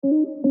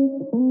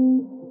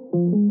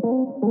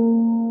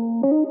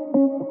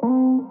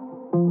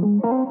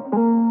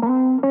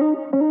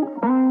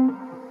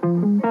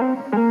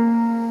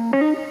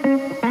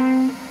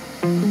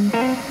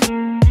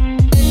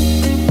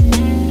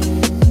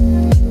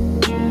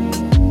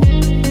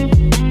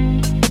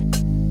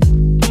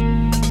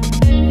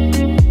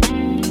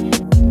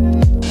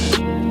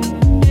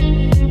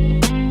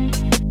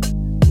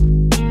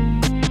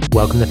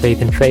Welcome to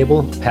Faith and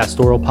Fable, a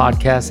pastoral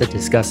podcast that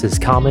discusses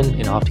common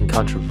and often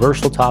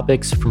controversial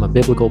topics from a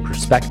biblical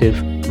perspective.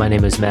 My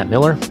name is Matt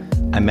Miller.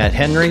 I'm Matt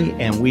Henry,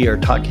 and we are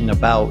talking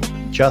about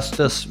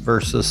justice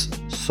versus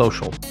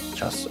social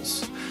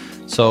justice.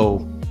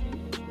 So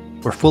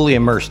we're fully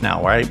immersed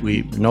now, right?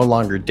 We're no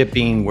longer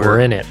dipping. We're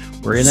in it.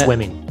 We're in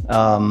swimming.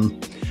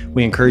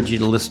 We encourage you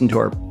to listen to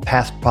our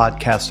past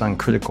podcasts on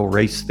critical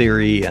race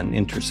theory and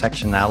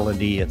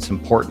intersectionality. It's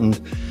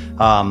important.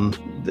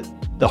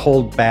 The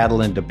whole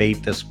battle and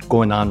debate that's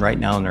going on right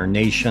now in our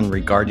nation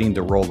regarding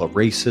the role of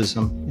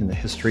racism in the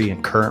history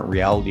and current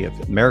reality of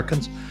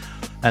Americans.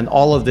 And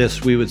all of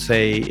this, we would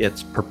say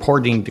it's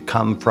purporting to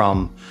come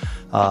from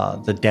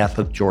the death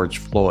of George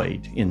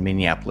Floyd in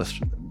Minneapolis.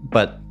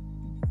 But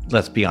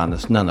let's be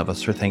honest, none of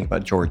us are thinking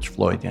about George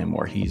Floyd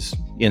anymore. He's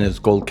in his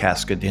gold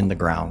casket in the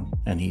ground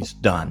and he's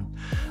done.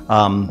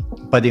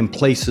 But in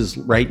places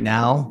right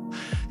now,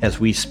 as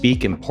we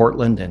speak in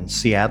Portland and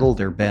Seattle,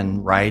 there have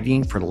been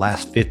rioting for the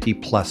last 50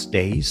 plus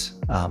days,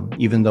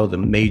 even though the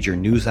major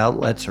news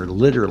outlets are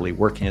literally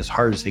working as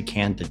hard as they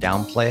can to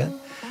downplay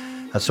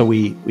it. So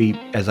we,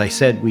 as I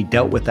said, we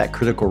dealt with that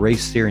critical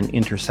race theory and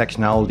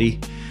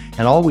intersectionality.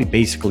 And all we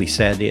basically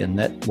said in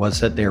that was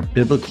that they're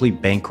biblically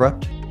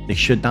bankrupt. They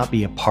should not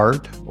be a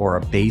part or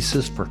a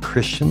basis for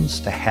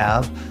Christians to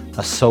have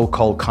a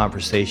so-called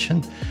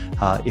conversation.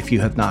 If you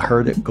have not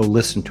heard it, go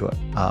listen to it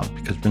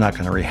because we're not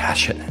going to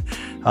rehash it.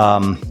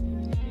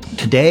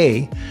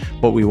 Today,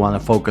 what we want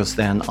to focus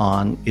then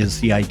on is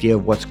the idea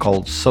of what's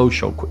called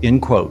social, in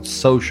quotes,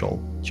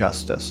 social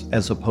justice,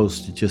 as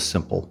opposed to just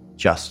simple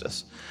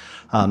justice.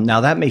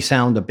 Now, that may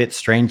sound a bit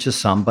strange to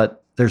some,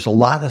 but there's a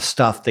lot of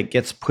stuff that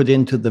gets put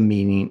into the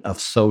meaning of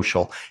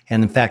social.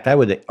 And in fact, I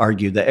would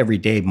argue that every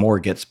day more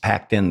gets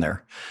packed in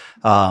there.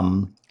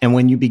 And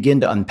when you begin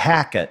to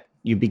unpack it,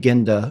 you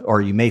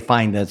may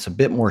find that it's a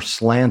bit more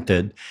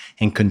slanted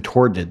and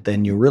contorted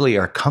than you really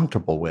are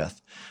comfortable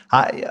with.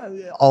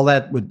 All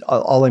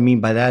I mean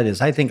by that is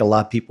I think a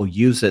lot of people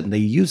use it and they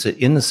use it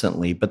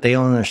innocently, but they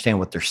don't understand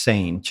what they're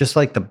saying. Just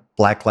like the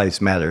Black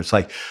Lives Matter. It's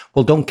like,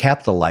 well, don't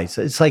capitalize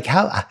it. It's like,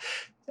 how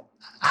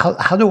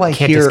do I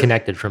Can't hear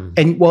disconnected from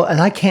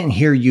and I can't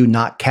hear you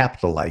not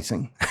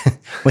capitalizing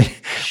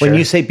when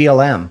you say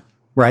BLM,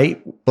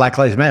 right? Black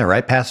Lives Matter,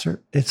 right,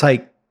 Pastor? It's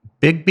like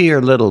big B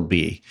or little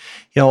b,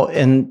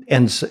 and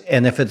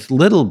if it's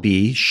little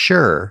b,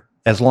 sure,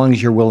 as long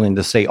as you're willing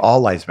to say all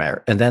lives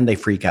matter, and then they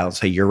freak out and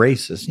say you're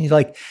racist. And he's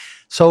like,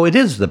 so it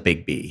is the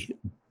big B.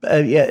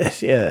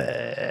 If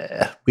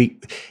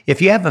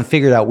you haven't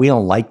figured out, we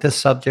don't like this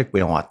subject. We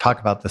don't want to talk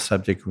about this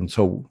subject. And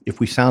so if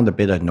we sound a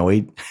bit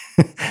annoyed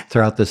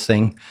throughout this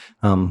thing,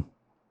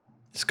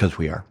 it's because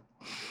we are.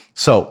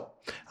 So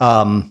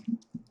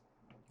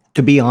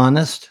to be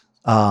honest,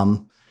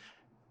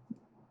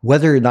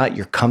 whether or not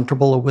you're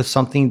comfortable with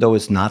something, though,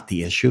 is not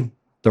the issue.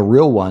 The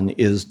real one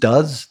is,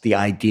 does the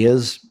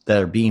ideas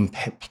that are being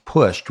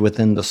pushed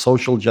within the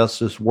social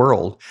justice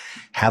world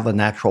have a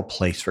natural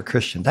place for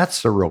Christians?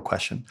 That's the real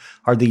question.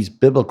 Are these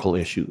biblical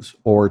issues?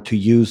 Or to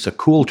use a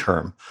cool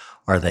term,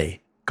 are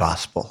they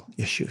gospel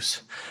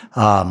issues?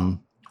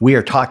 We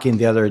are talking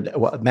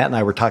Matt and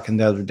I were talking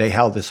the other day,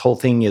 how this whole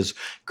thing is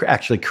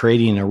actually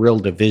creating a real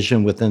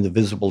division within the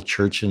visible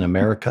church in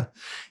America.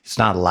 It's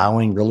not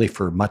allowing really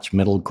for much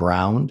middle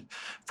ground.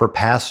 For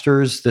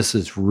pastors, this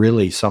is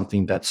really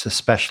something that's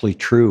especially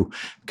true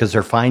because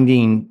they're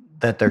finding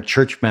that their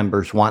church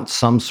members want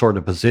some sort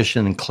of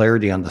position and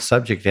clarity on the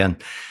subject. And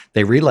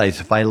they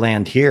realize if I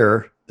land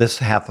here, this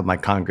half of my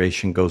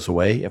congregation goes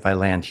away. If I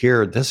land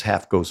here, this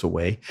half goes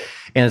away.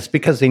 And it's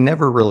because they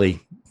never really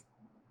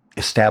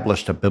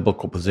established a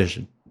biblical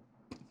position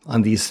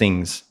on these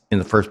things in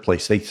the first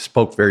place. They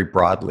spoke very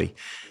broadly.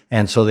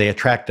 And so they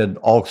attracted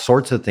all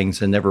sorts of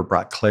things and never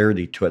brought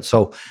clarity to it.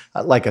 So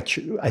I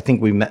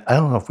think we met, I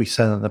don't know if we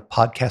said on the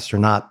podcast or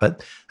not,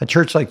 but a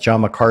church like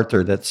John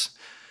MacArthur,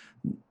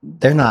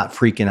 they're not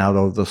freaking out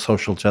over the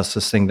social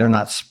justice thing. They're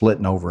not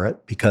splitting over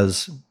it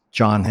because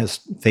John has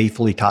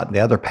faithfully taught the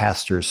other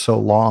pastors so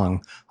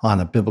long on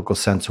a biblical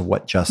sense of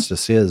what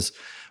justice is.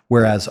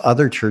 Whereas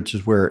other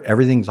churches where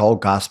everything's all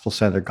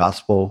gospel-centered,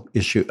 gospel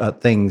issue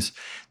things,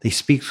 they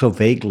speak so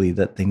vaguely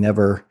that they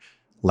never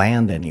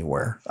land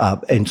anywhere.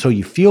 And so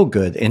you feel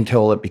good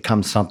until it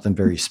becomes something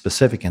very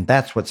specific. And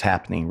that's what's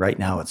happening right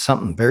now. It's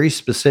something very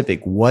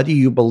specific. What do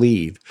you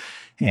believe?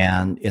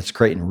 And it's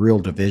creating real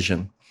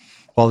division.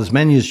 Well, as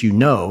many as you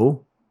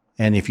know,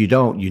 And if you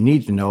don't, you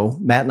need to know.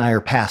 Matt and I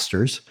are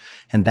pastors,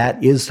 and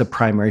that is the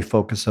primary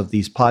focus of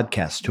these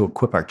podcasts, to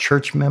equip our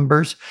church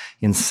members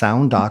in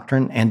sound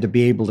doctrine and to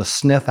be able to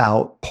sniff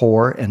out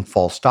poor and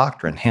false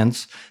doctrine.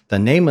 Hence the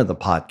name of the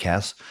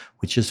podcast,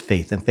 which is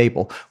Faith and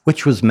Fable,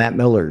 which was Matt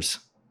Miller's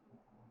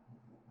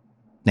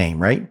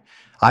name, right?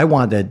 I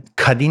wanted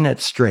Cutting It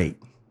Straight.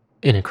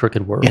 In a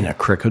crooked world. In a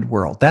crooked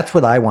world. That's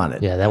what I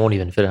wanted. Yeah, that won't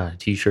even fit on a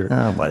t-shirt.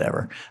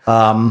 Whatever.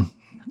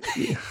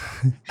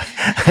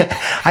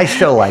 I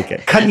still like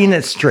it. Cutting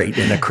It Straight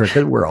in a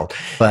crooked world.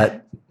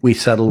 But we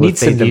settled with Need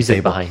some Faith and music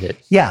Fable. behind it.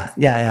 Yeah.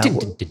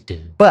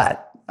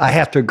 But I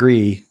have to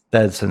agree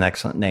that it's an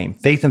excellent name,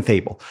 Faith and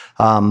Fable.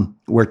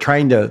 We're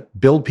trying to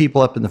build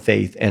people up in the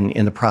faith and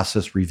in the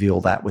process reveal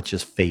that which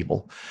is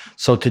fable.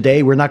 So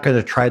today we're not going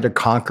to try to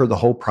conquer the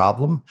whole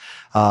problem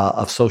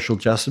of social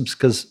justice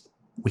because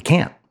we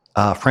can't.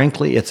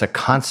 Frankly, it's a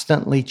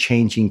constantly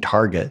changing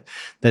target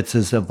that's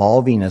as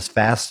evolving as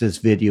fast as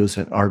videos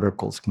and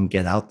articles can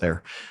get out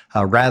there.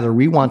 Rather,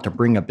 we want to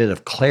bring a bit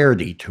of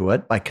clarity to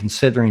it by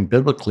considering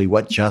biblically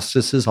what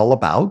justice is all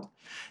about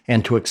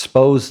and to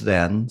expose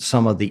then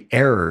some of the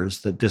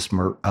errors that this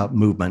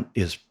movement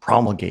is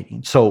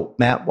promulgating. So,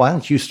 Matt, why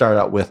don't you start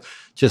out with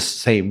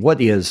just saying, what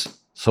is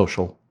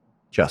social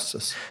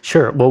justice?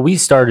 Sure. Well, we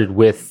started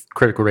with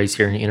critical race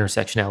theory and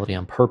intersectionality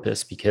on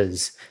purpose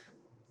because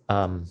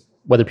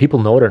whether people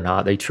know it or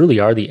not, they truly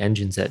are the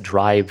engines that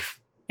drive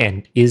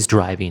and is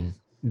driving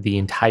the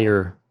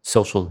entire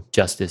social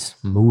justice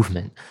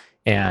movement.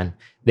 And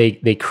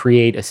they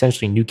create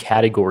essentially new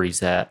categories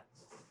that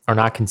are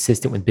not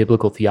consistent with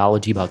biblical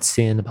theology about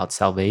sin, about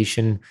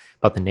salvation,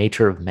 about the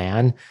nature of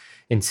man.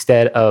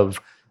 Instead of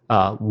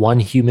one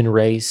human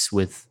race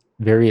with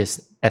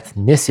various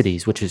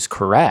ethnicities, which is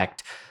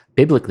correct,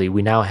 biblically,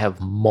 we now have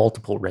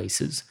multiple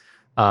races.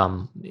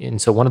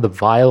 And so one of the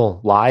vile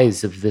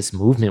lies of this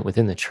movement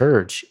within the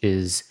church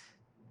is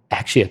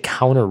actually a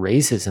counter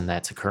racism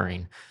that's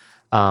occurring.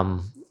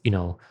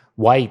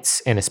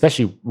 Whites, and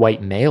especially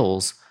white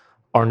males,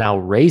 are now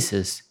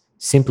racist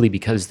simply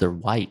because they're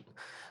white.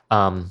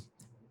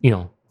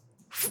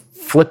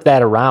 Flip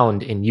that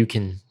around and you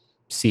can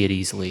see it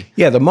easily.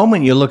 Yeah, the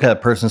moment you look at a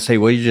person and say,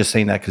 well, you're just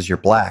saying that because you're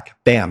black,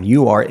 bam,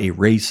 you are a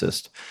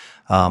racist.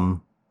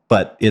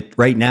 But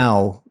right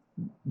now,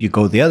 you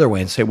go the other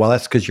way and say, well,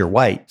 that's because you're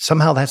white.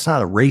 Somehow that's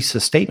not a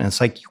racist statement. It's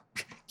like,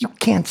 you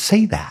can't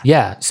say that.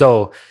 Yeah.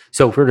 So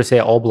if we were to say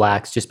all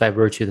blacks, just by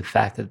virtue of the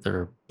fact that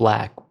they're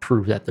black,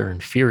 prove that they're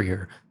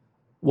inferior,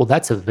 well,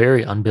 that's a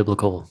very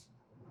unbiblical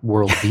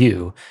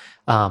worldview.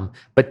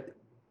 But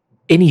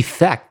in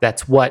effect,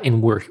 that's what,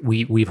 and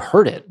we've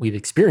heard it, we've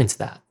experienced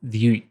that.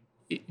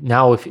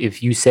 Now,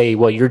 if you say,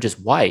 well, you're just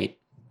white,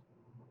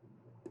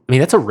 I mean,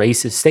 that's a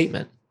racist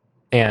statement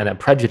and a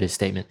prejudice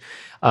statement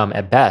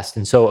at best.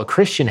 And so a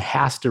Christian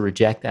has to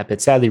reject that.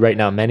 But sadly, right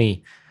now,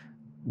 many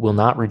will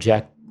not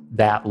reject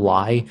that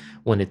lie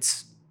when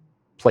it's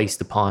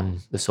placed upon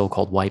the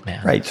so-called white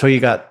man. Right. So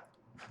you got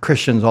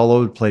Christians all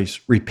over the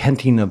place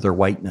repenting of their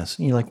whiteness.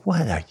 And you're like,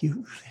 what are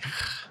you?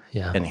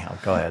 Yeah. Anyhow,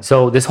 go ahead.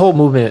 So this whole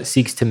movement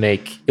seeks to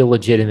make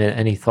illegitimate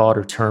any thought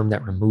or term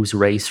that removes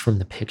race from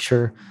the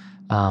picture.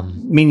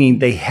 Meaning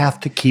they have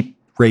to keep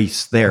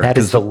race there. That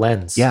is the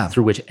lens yeah.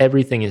 through which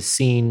everything is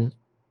seen,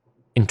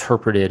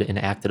 interpreted, and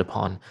acted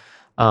upon.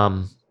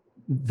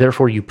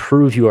 Therefore, you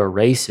prove you are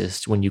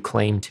racist when you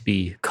claim to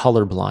be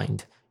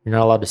colorblind. You're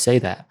not allowed to say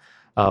that.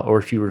 Or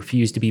if you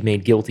refuse to be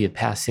made guilty of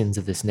past sins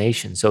of this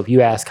nation. So if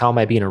you ask, how am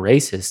I being a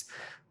racist?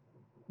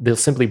 They'll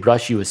simply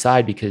brush you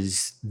aside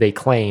because they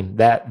claim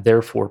that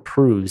therefore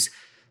proves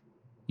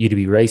you to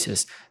be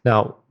racist.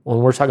 Now, when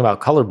we're talking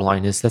about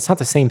colorblindness, that's not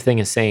the same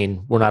thing as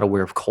saying we're not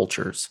aware of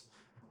cultures,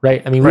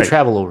 right? I mean, we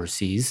travel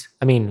overseas.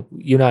 I mean,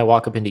 you and I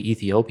walk up into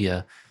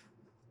Ethiopia.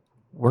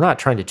 We're not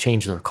trying to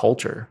change their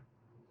culture.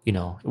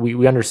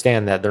 We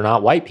understand that they're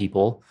not white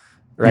people,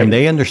 right? And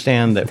they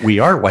understand that we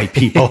are white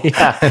people.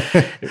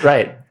 Yeah,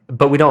 right.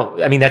 But we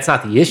don't, I mean, that's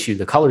not the issue.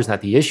 The color is not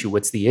the issue.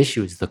 What's the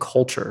issue is the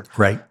culture.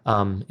 Right.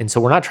 And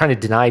so we're not trying to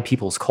deny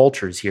people's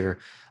cultures here.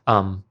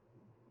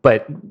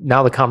 But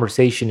now the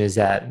conversation is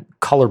that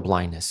color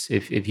blindness.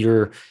 If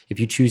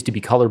you choose to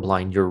be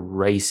colorblind, you're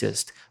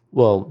racist.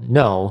 Well,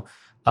 no,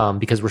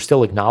 because we're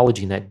still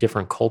acknowledging that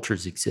different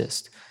cultures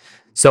exist.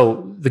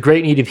 So the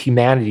great need of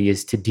humanity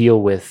is to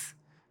deal with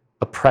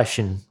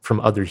oppression from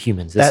other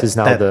humans. This is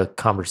now the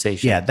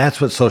conversation. Yeah,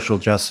 that's what social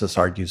justice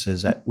argues,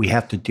 is that we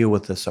have to deal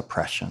with this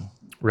oppression.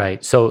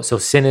 Right. So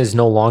sin is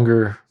no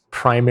longer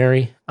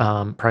primarily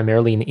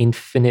an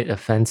infinite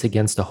offense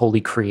against a holy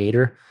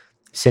creator.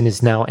 Sin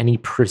is now any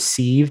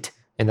perceived,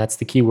 and that's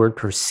the key word,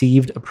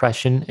 perceived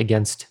oppression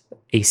against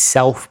a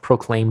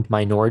self-proclaimed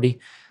minority.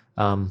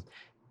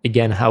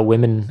 Again, how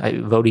women,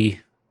 Vodi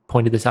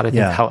pointed this out, I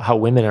think, how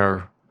women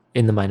are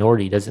in the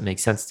minority doesn't make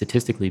sense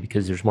statistically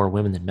because there's more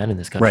women than men in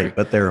this country. Right,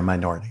 but they're a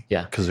minority.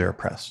 Yeah. Because they're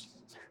oppressed.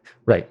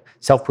 Right,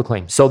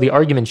 self-proclaimed. So the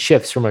argument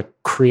shifts from a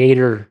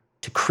creator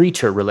to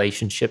creature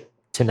relationship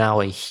to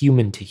now a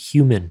human to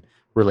human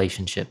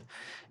relationship.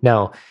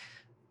 Now,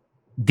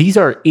 these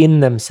are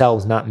in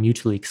themselves not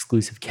mutually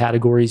exclusive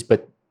categories,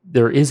 but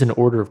there is an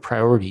order of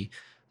priority.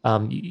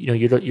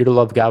 You're to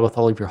love God with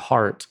all of your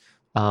heart.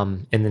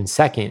 And then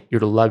second, you're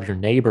to love your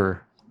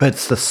neighbor. But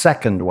it's the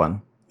second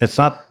one. It's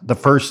not the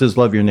first is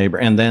love your neighbor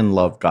and then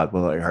love God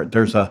with all your heart.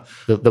 There's the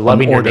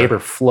loving your order. neighbor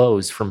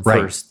flows from Right.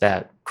 first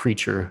that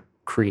creator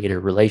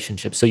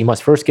relationship. So you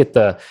must first get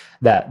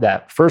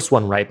that first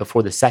one right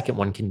before the second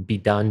one can be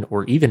done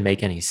or even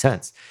make any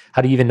sense.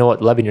 How do you even know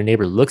what loving your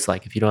neighbor looks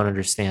like if you don't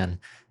understand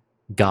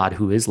God,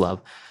 who is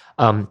love?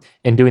 And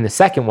doing the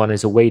second one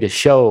is a way to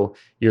show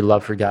your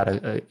love for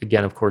God,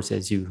 again, of course,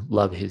 as you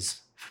love his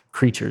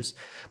creatures.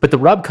 But the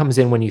rub comes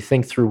in when you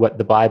think through what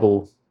the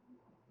Bible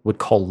would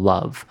call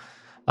love.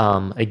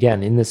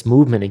 Again, in this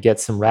movement, it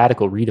gets some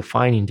radical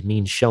redefining to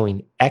mean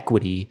showing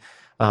equity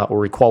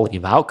or equality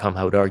of outcome,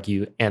 I would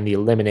argue, and the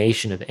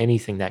elimination of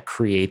anything that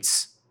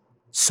creates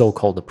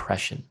so-called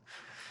oppression.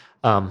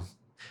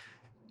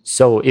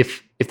 So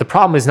if the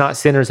problem is not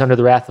sinners under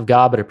the wrath of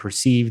God, but a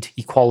perceived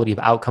equality of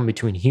outcome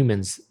between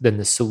humans, then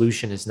the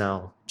solution is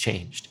now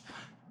changed.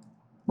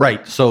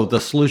 Right. So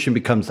the solution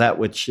becomes that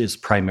which is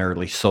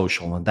primarily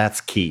social, and that's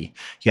key.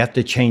 You have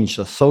to change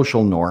the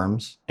social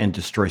norms and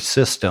destroy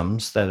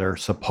systems that are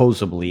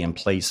supposedly in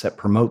place that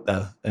promote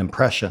the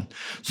impression.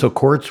 So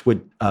courts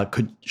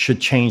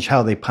should change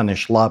how they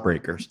punish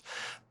lawbreakers.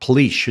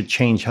 Police should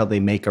change how they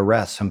make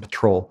arrests and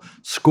patrol.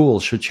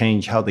 Schools should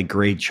change how they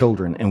grade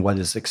children and what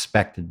is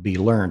expected to be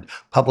learned.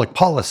 Public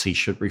policy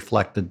should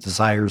reflect the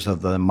desires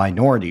of the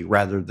minority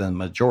rather than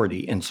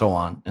majority, and so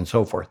on and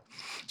so forth.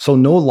 So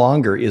no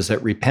longer is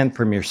it repent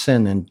from your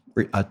sin and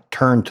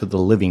turn to the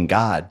living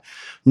God.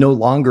 No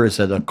longer is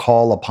it a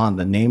call upon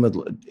the name of,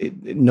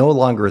 no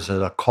longer is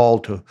it a call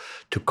to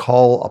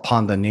call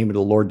upon the name of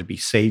the Lord to be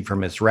saved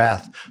from his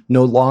wrath.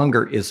 No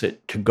longer is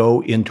it to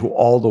go into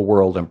all the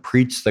world and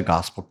preach the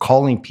gospel,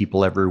 calling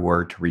people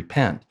everywhere to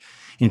repent.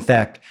 In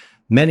fact,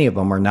 many of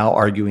them are now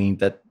arguing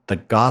that the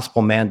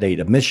gospel mandate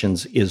of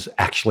missions is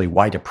actually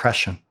white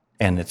oppression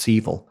and it's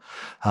evil.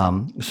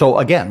 So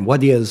again,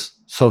 what is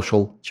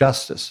social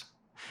justice?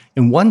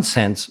 In one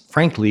sense,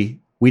 frankly,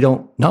 we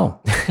don't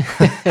know.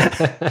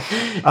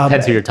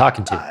 Depends who you're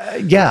talking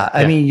to. Yeah,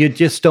 I mean, you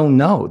just don't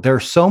know. There are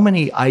so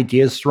many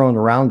ideas thrown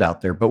around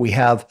out there, but we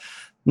have,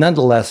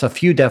 nonetheless, a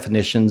few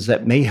definitions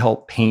that may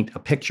help paint a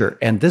picture.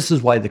 And this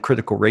is why the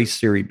critical race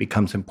theory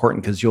becomes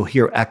important, because you'll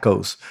hear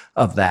echoes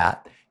of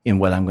that in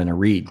what I'm going to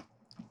read.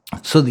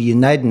 So the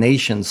United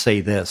Nations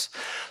say this: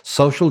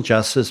 social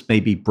justice may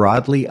be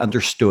broadly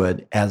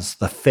understood as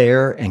the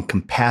fair and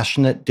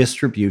compassionate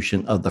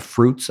distribution of the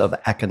fruits of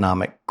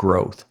economic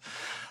growth.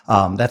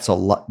 That's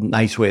a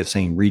nice way of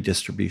saying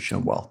redistribution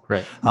of wealth.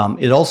 Right.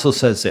 It also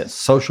says this: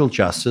 social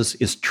justice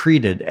is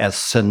treated as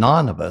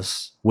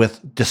synonymous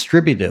with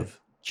distributive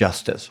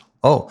justice.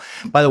 Oh,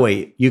 by the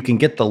way, you can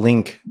get the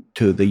link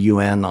to the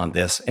UN on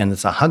this, and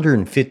it's a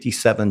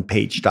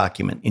 157-page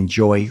document.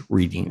 Enjoy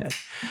reading it.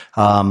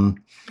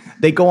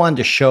 They go on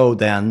to show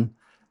then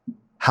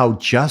how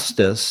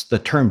justice, the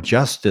term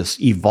justice,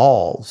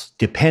 evolves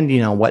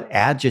depending on what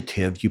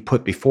adjective you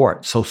put before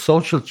it. So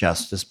social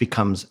justice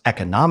becomes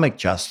economic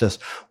justice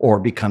or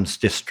becomes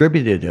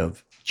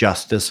distributive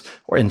justice,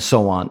 and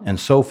so on and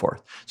so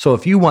forth. So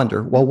if you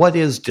wonder, well, what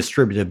is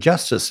distributive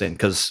justice then?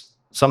 Because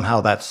somehow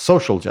that's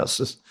social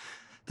justice,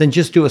 then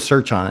just do a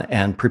search on it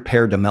and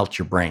prepare to melt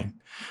your brain.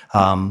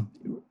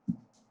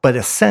 But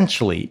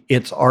essentially,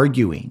 it's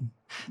arguing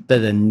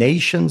that a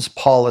nation's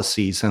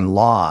policies and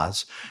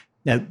laws,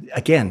 now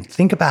again,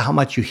 think about how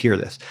much you hear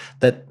this,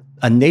 that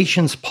a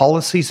nation's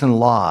policies and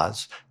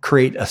laws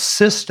create a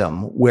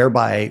system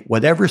whereby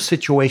whatever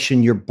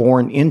situation you're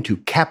born into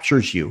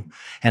captures you,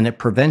 and it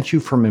prevents you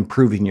from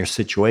improving your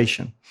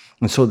situation.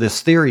 And so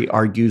this theory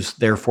argues,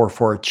 therefore,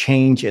 for a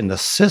change in the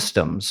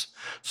systems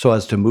so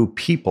as to move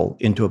people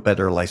into a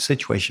better life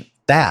situation.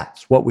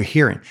 That's what we're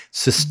hearing: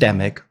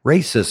 systemic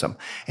racism.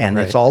 And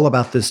It's all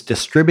about this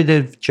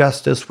distributive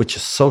justice, which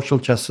is social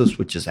justice,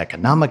 which is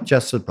economic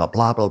justice, blah,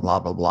 blah, blah, blah,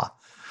 blah, blah.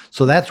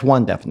 So that's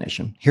one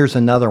definition. Here's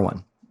another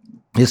one.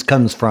 This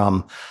comes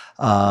from,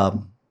 I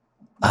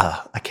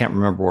can't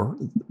remember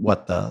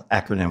what the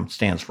acronym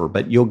stands for,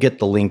 but you'll get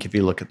the link if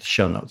you look at the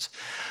show notes.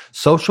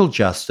 Social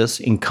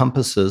justice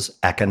encompasses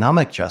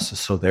economic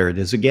justice. So there it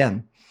is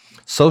again.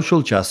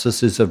 Social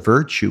justice is a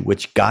virtue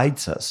which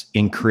guides us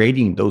in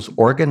creating those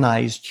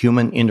organized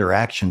human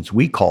interactions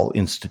we call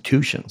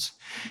institutions.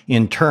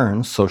 In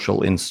turn,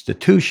 social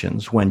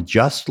institutions, when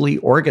justly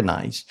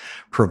organized,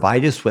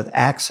 provide us with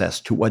access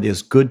to what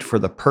is good for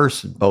the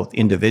person, both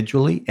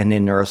individually and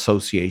in their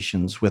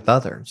associations with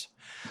others.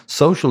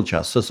 Social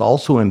justice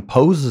also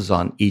imposes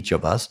on each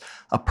of us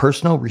a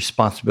personal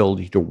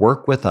responsibility to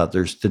work with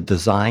others to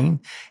design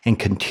and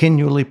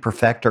continually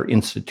perfect our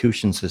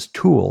institutions as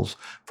tools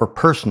for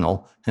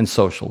personal and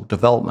social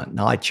development.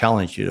 Now, I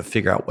challenge you to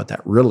figure out what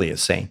that really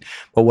is saying.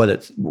 But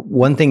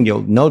one thing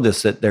you'll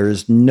notice that there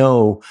is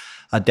no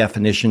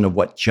definition of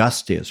what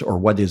just is or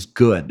what is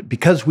good,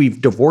 because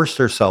we've divorced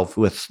ourselves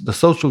with the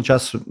social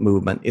justice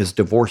movement is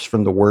divorced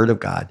from the Word of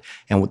God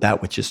and with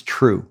that which is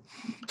true.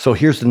 So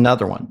here's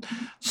another one.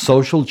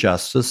 Social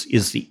justice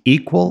is the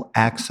equal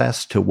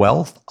access to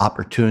wealth,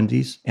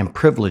 opportunities, and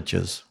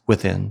privileges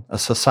within a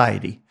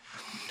society.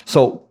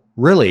 So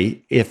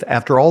really, if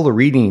after all the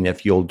reading,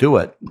 if you'll do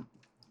it,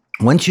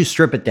 once you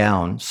strip it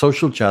down,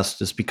 social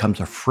justice becomes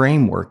a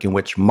framework in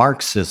which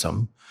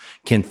Marxism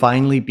can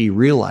finally be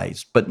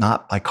realized, but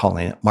not by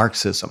calling it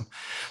Marxism.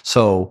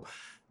 So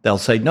they'll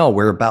say, no,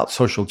 we're about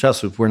social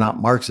justice. We're not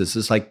Marxists.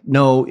 It's like,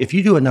 no, if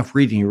you do enough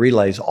reading, you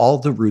realize all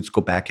the roots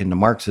go back into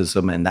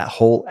Marxism and that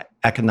whole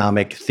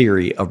economic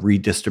theory of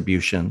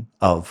redistribution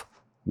of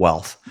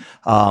wealth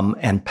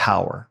and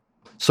power.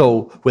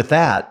 So with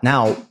that,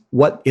 now,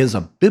 what is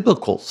a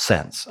biblical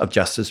sense of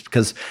justice?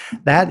 Because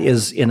that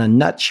is, in a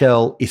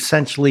nutshell,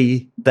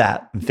 essentially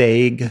that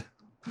vague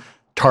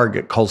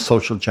target called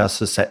social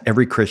justice that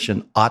every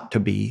Christian ought to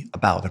be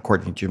about,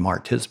 according to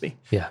Jamar Tisby.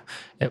 Yeah,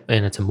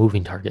 and it's a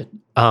moving target.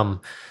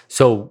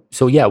 So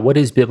yeah, what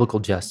is biblical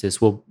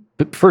justice? Well,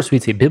 first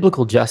we'd say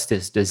biblical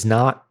justice does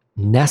not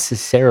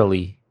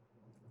necessarily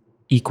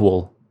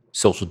equal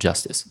social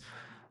justice.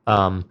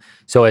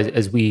 So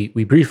as we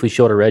briefly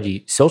showed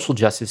already, social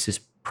justice is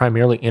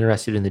primarily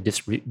interested in the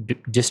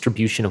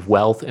distribution of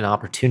wealth and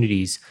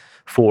opportunities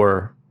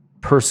for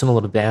personal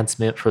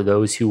advancement for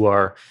those who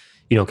are,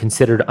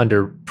 considered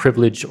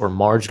underprivileged or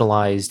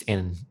marginalized,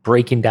 and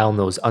breaking down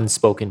those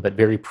unspoken but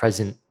very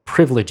present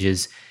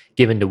privileges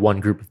given to one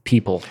group of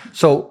people.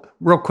 So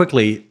real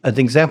quickly, an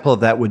example of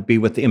that would be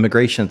with the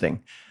immigration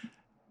thing.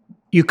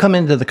 You come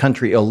into the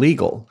country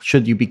illegal.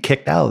 Should you be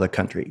kicked out of the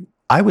country?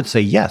 I would say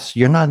yes,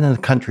 you're not in the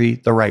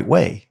country the right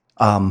way.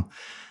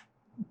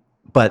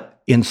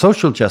 But in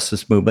social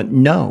justice movement,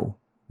 no,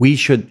 we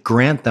should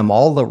grant them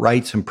all the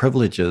rights and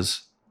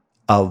privileges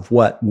of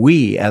what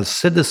we as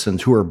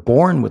citizens who are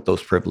born with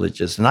those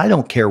privileges. And I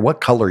don't care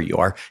what color you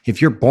are.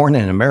 If you're born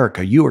in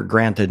America, you are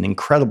granted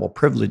incredible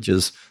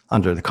privileges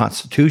under the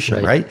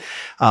Constitution, right?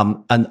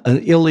 An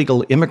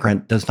illegal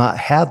immigrant does not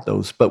have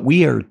those, but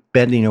we are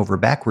bending over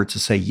backwards to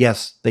say,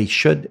 yes, they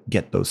should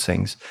get those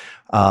things.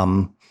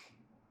 And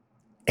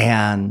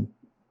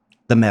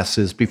the mess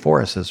is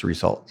before us as a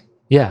result.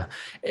 Yeah.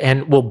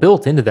 And well,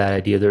 built into that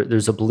idea,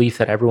 there's a belief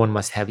that everyone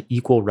must have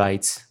equal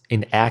rights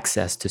and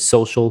access to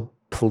social,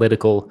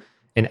 political,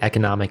 and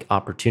economic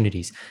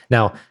opportunities.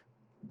 Now,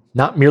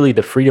 not merely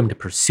the freedom to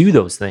pursue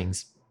those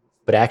things,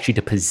 but actually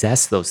to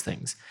possess those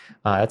things.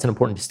 That's an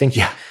important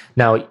distinction. Yeah.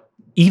 Now,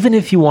 even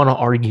if you want to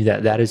argue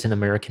that that is an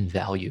American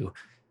value,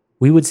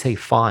 we would say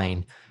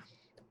fine.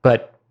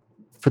 But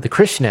for the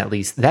Christian, at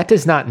least, that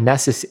does not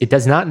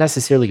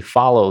necessarily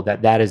follow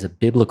that that is a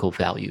biblical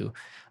value.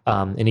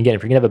 And again,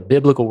 if you're going to have a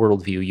biblical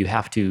worldview, you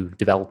have to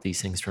develop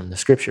these things from the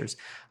scriptures.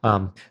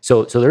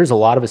 So there's a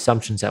lot of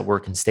assumptions at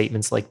work in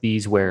statements like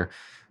these where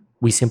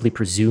we simply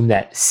presume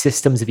that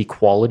systems of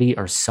equality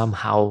are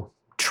somehow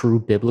true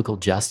biblical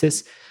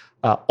justice.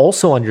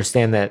 Also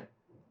understand that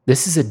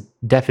this is a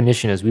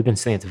definition, as we've been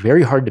saying, it's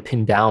very hard to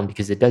pin down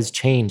because it does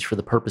change for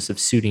the purpose of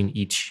suiting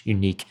each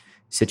unique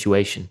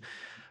situation.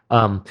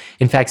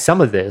 In fact,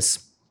 some of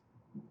this,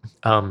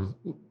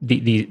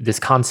 this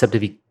concept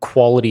of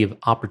equality of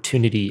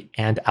opportunity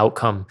and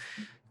outcome,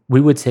 we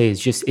would say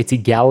it's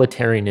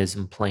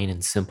egalitarianism, plain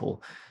and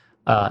simple.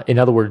 In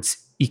other words,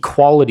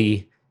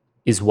 equality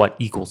is what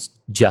equals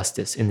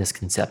justice in this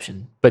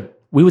conception.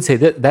 But we would say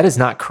that is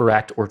not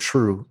correct or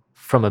true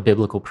from a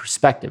biblical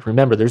perspective.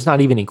 Remember, there's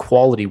not even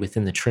equality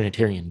within the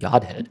Trinitarian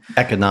Godhead.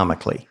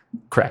 Economically.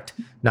 Correct.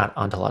 Not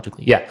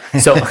ontologically. Yeah.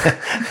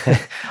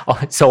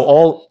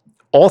 So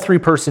all three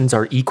persons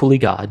are equally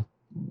God.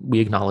 We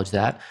acknowledge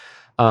that.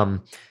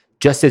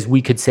 Just as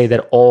we could say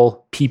that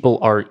all people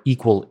are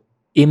equal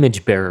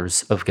image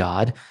bearers of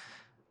God,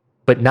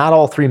 but not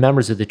all three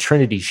members of the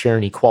Trinity share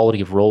an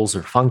equality of roles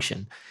or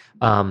function.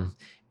 And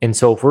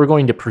so if we're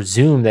going to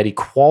presume that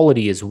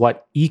equality is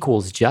what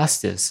equals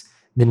justice,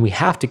 then we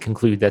have to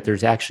conclude that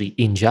there's actually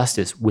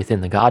injustice within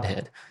the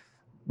Godhead,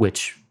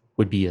 which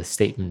would be a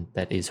statement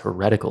that is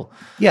heretical.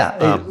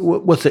 Yeah.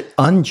 Was it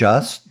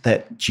unjust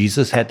that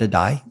Jesus had to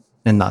die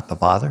and not the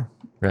Father?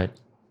 Right.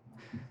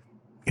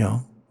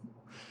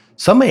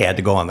 Somebody had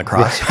to go on the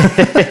cross.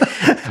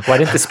 Why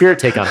didn't the Spirit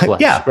take on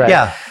flesh? Yeah, right.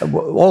 yeah.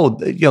 Well,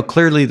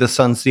 clearly the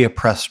Son's the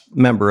oppressed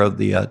member of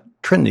the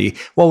Trinity.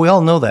 Well, we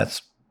all know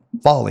that's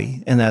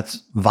folly and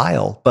that's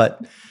vile,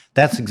 but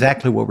that's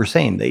exactly what we're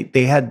saying.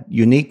 They had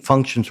unique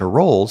functions or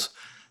roles,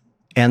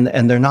 and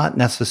they're not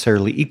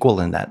necessarily equal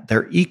in that.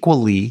 They're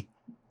equally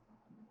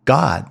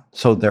God.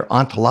 So they're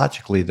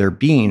ontologically, their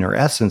being or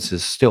essence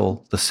is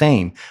still the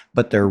same,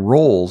 but their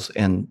roles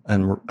and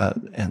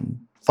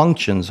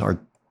functions are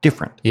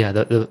different. Yeah,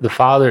 the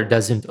Father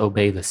doesn't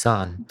obey the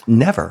Son.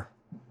 Never.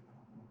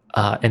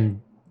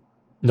 And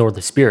nor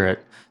the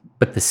Spirit,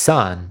 but the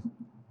Son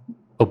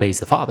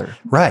obeys the Father.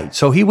 Right.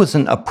 So he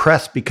wasn't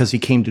oppressed because he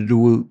came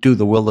to do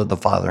the will of the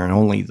Father and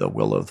only the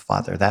will of the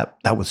Father.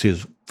 That was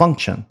his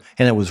function,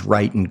 and it was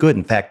right and good.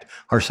 In fact,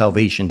 our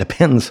salvation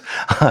depends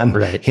on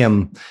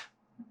him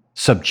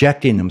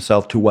subjecting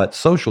himself to what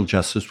social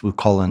justice would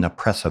call an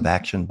oppressive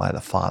action by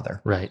the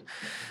Father. Right.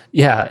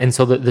 Yeah. And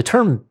so the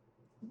term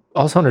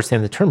also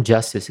understand the term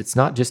justice, it's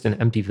not just an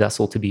empty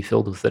vessel to be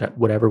filled with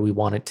whatever we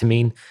want it to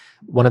mean.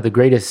 One of the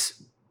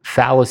greatest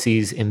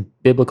fallacies in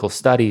biblical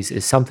studies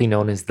is something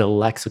known as the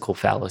lexical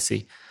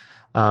fallacy.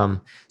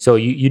 So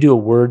you do a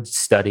word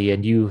study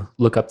and you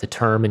look up the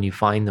term and you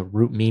find the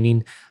root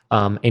meaning,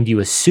 and you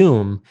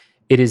assume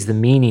it is the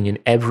meaning in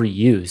every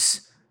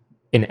use,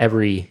 in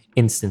every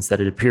instance that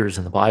it appears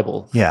in the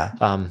Bible. Yeah.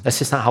 That's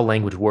just not how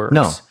language works.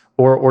 No.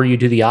 Or you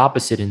do the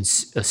opposite and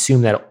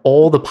assume that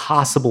all the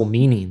possible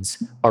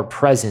meanings are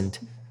present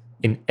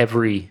in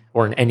every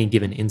or in any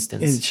given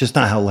instance. It's just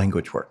not how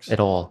language works. At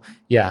all.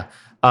 Yeah.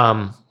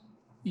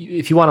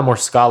 If you want a more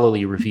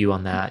scholarly review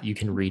on that, you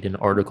can read an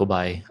article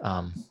by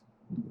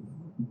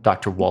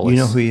Dr. Wallace. You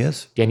know who he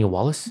is? Daniel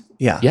Wallace?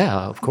 Yeah. Yeah,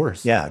 of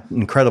course. Yeah.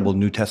 Incredible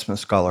New Testament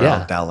scholar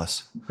out of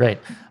Dallas. Right.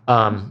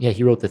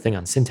 He wrote the thing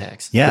on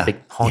syntax. Yeah. The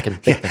big honking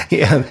thick thing.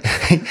 Yeah.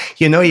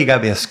 You know, you got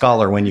to be a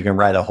scholar when you can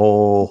write a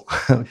whole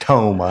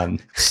tome on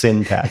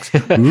syntax.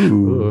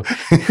 Ooh.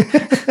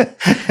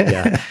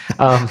 Yeah.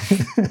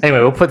 Anyway,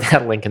 we'll put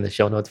that link in the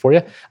show notes for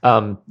you.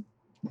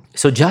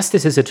 So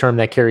justice is a term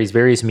that carries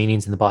various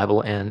meanings in the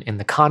Bible, and in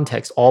the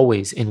context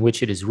always in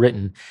which it is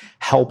written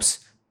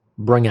helps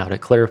bring out, it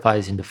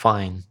clarifies and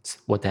defines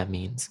what that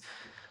means.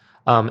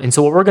 And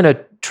so what we're going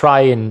to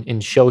try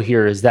and show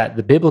here is that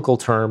the biblical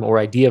term or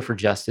idea for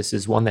justice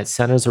is one that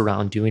centers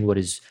around doing what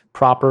is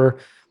proper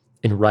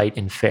and right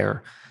and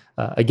fair.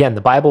 Again,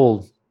 the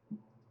Bible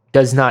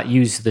does not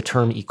use the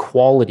term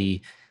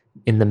equality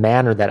in the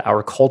manner that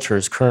our culture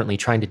is currently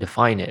trying to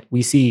define it.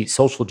 We see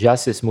social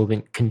justice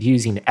movement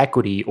confusing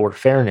equity or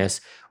fairness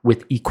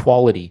with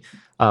equality.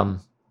 But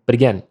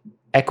again,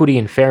 equity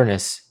and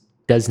fairness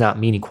does not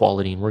mean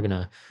equality, and we're going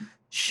to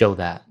show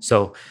that.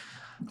 So,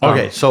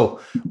 okay, so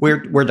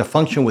we're to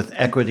function with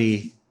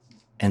equity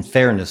and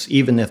fairness,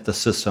 even if the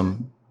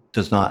system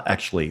does not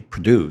actually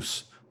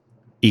produce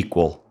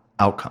equal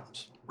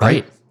outcomes.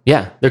 Right.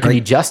 Yeah, there can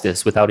be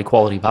justice without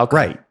equality of outcome.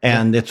 Right,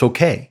 and it's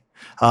okay.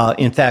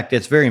 In fact,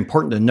 it's very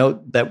important to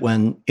note that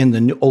when in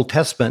the Old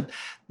Testament,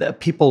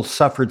 that people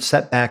suffered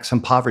setbacks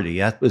and poverty.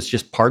 That was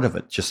just part of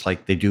it, just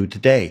like they do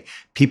today.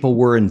 People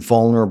were in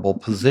vulnerable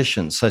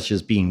positions, such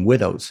as being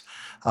widows.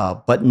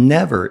 But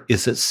never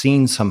is it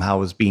seen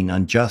somehow as being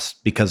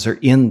unjust because they're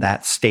in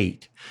that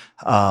state.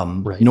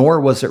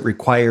 Nor was it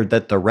required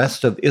that the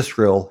rest of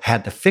Israel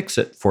had to fix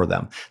it for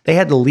them. They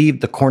had to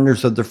leave the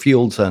corners of their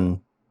fields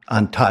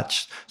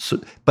untouched.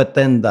 But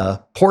then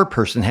the poor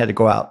person had to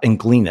go out and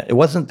glean it. It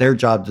wasn't their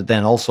job to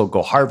then also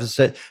go harvest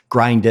it,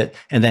 grind it,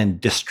 and then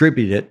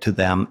distribute it to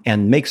them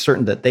and make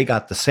certain that they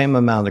got the same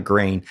amount of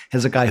grain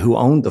as a guy who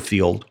owned the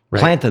field,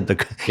 planted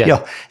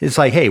the, it's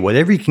like, hey,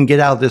 whatever you can get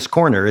out of this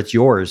corner, it's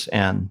yours,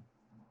 and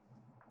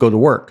go to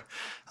work.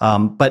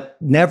 But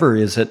never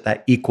is it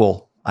that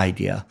equal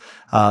idea.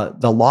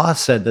 The law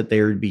said that they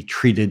are to be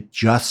treated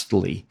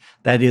justly.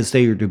 That is,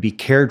 they are to be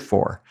cared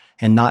for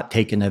and not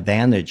taken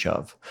advantage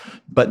of,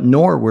 but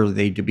nor were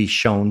they to be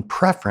shown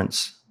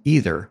preference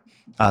either.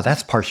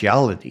 That's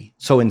partiality.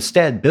 So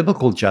instead,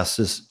 biblical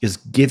justice is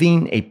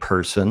giving a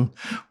person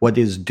what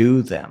is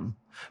due them,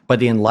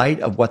 but in light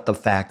of what the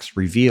facts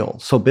reveal.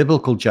 So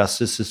biblical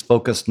justice is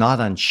focused not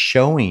on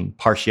showing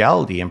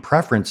partiality and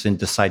preference in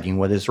deciding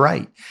what is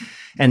right.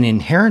 And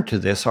inherent to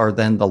this are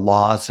then the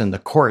laws and the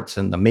courts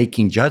and the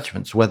making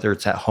judgments, whether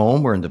it's at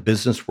home or in the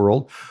business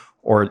world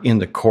or in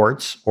the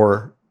courts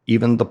or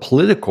even the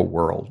political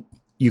world.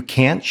 You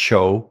can't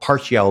show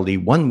partiality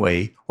one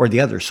way or the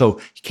other. So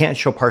you can't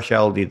show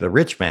partiality to the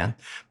rich man,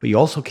 but you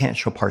also can't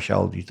show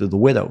partiality to the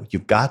widow.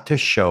 You've got to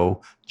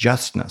show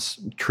justness,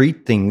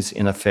 treat things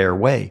in a fair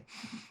way.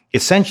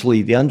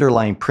 Essentially, the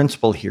underlying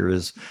principle here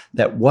is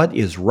that what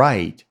is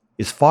right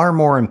is far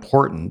more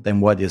important than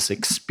what is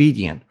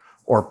expedient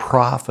or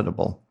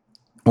profitable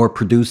or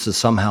produces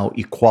somehow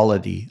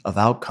equality of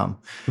outcome.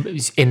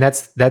 And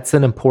that's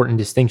an important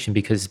distinction,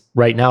 because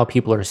right now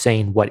people are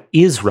saying what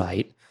is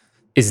right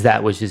is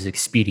that which is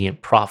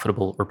expedient,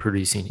 profitable, or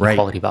producing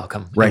equality of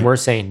outcome. Right. And we're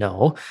saying,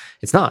 no,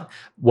 it's not.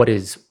 What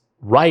is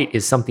right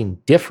is something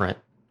different,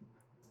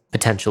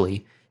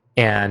 potentially,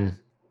 and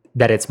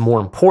that it's more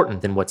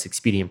important than what's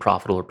expedient,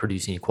 profitable, or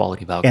producing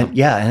equality of outcome.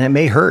 And it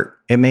may hurt.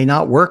 It may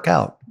not work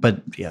out.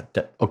 But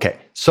okay.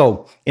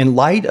 So in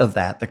light of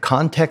that, the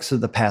context of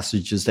the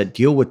passages that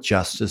deal with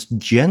justice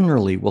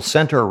generally will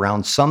center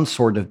around some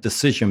sort of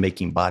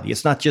decision-making body.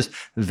 It's not just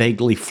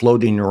vaguely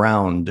floating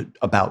around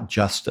about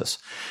justice.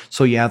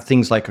 So you have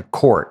things like a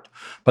court,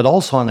 but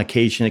also on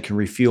occasion it can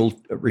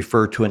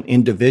refer to an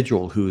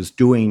individual who is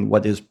doing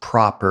what is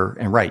proper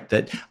and right.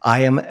 That I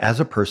am, as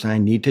a person, I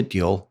need to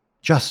deal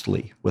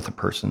justly with a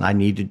person. I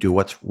need to do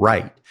what's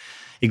right.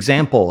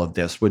 Example of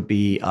this would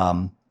be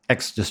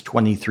Exodus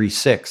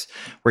 23:6,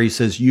 where he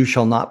says, "You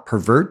shall not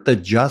pervert the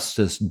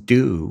justice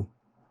due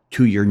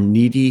to your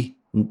needy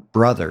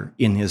brother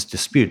in his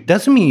dispute."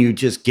 Doesn't mean you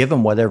just give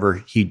him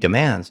whatever he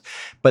demands,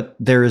 but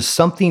there is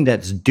something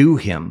that's due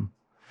him.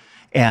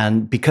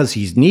 And because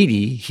he's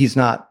needy, he's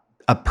not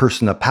a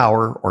person of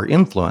power or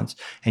influence,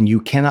 and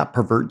you cannot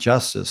pervert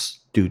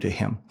justice due to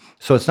him.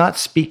 So it's not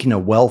speaking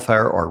of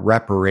welfare or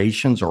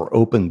reparations or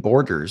open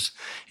borders.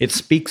 It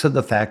speaks of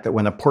the fact that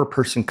when a poor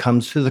person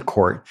comes to the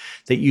court,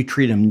 that you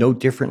treat him no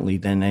differently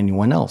than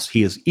anyone else.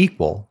 He is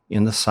equal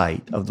in the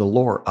sight of the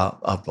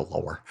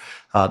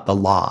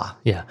law.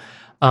 Yeah.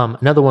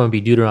 Another one would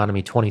be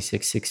Deuteronomy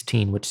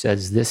 26:16, which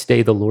says, "This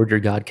day the Lord your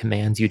God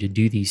commands you to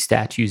do these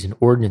statutes and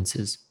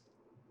ordinances.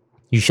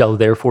 You shall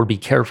therefore be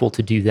careful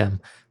to do them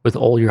with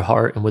all your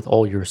heart and with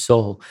all your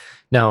soul."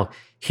 Now,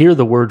 here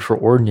the word for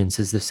ordinance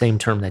is the same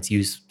term that's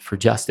used for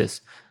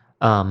justice.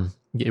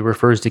 It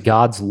refers to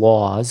God's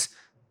laws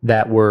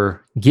that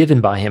were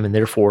given by him, and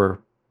therefore,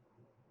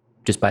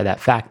 just by that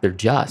fact, they're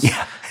just.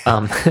 Yeah.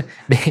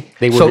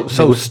 They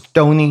were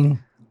Stoning.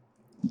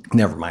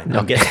 Never mind.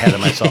 I'll get ahead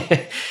of myself.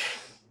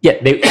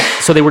 Yeah,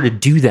 so they were to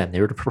do them. They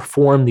were to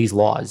perform these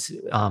laws.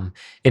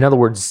 In other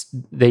words,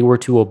 they were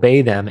to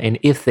obey them, and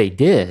if they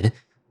did,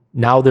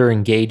 now they're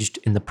engaged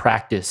in the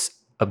practice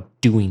of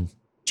doing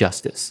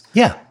justice.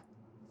 Yeah.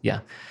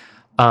 Yeah.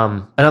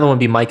 Another one would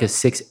be Micah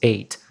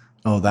 6:8.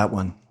 Oh, that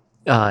one.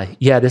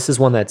 Yeah, this is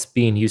one that's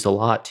being used a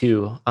lot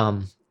too.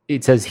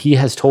 It says, "He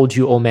has told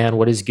you, O man,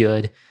 what is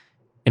good,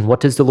 and what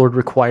does the Lord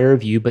require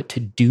of you but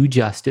to do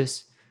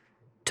justice,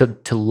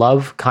 to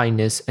love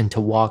kindness, and to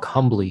walk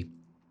humbly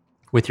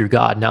with your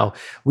God." Now,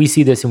 we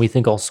see this and we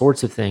think all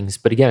sorts of things,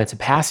 but again, it's a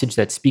passage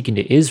that's speaking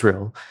to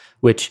Israel,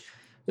 which,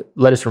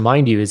 let us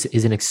remind you,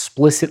 is an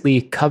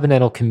explicitly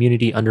covenantal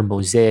community under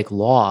Mosaic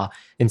law.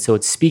 And so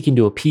it's speaking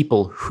to a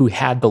people who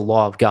had the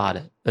law of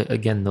God,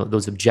 again,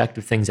 those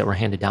objective things that were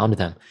handed down to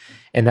them.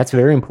 And that's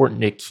very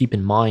important to keep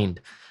in mind.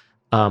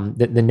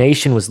 That the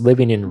nation was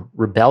living in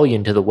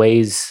rebellion to the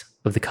ways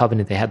of the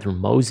covenant they had through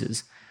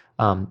Moses.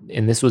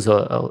 And this was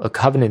a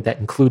covenant that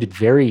included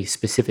very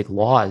specific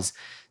laws.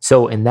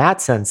 So in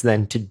that sense,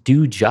 then, to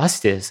do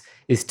justice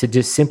is to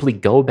just simply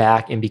go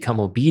back and become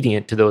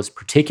obedient to those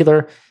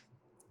particular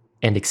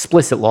and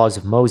explicit laws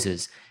of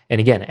Moses.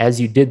 And again, as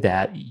you did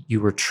that,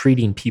 you were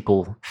treating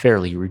people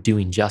fairly, you were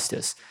doing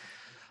justice.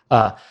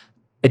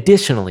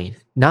 Additionally,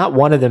 not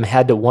one of them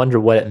had to wonder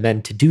what it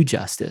meant to do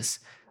justice.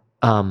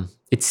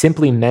 It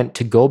simply meant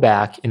to go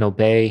back and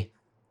obey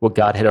what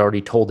God had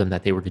already told them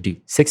that they were to do.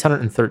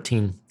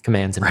 613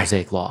 commands in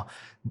Mosaic law.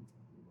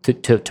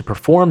 To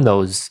perform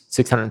those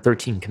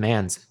 613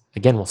 commands,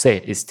 again, we'll say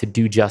it, is to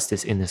do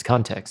justice in this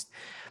context.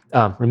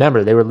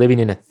 Remember, they were living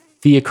in a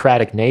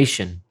theocratic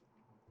nation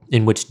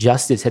in which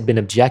justice had been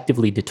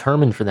objectively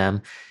determined for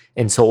them.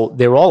 And so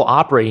they were all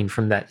operating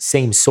from that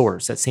same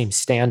source, that same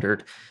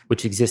standard,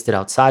 which existed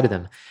outside of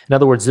them. In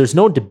other words, there's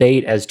no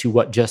debate as to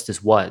what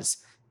justice was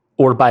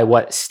or by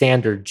what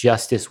standard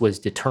justice was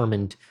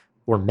determined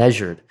or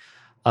measured.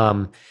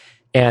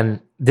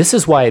 And this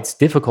is why it's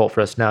difficult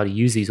for us now to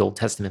use these Old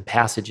Testament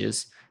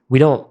passages. We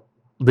don't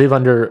live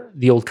under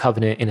the Old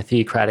Covenant in a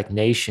theocratic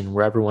nation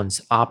where everyone's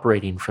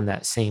operating from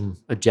that same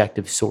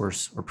objective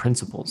source or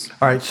principles.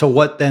 All right. So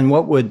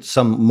what would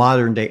some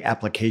modern day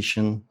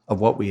application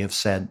of what we have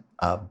said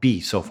be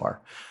so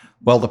far?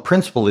 Well, the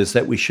principle is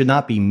that we should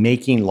not be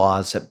making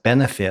laws that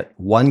benefit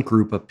one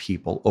group of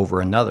people over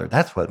another.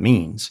 That's what it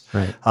means.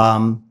 Right.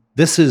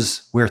 This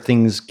is where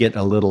things get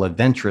a little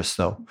adventurous,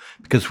 though,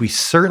 because we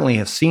certainly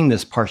have seen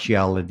this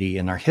partiality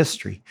in our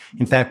history.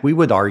 In fact, we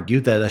would argue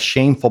that a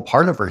shameful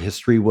part of our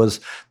history was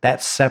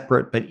that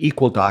separate but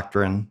equal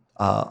doctrine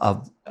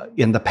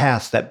in the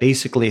past that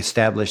basically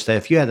established that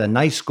if you had a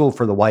nice school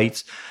for the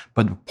whites,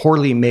 but a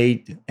poorly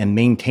made and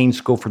maintained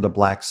school for the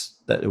blacks,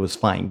 that it was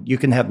fine. You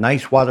can have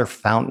nice water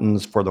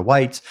fountains for the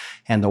whites,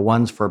 and the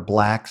ones for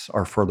blacks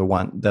are for the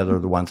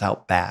ones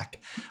out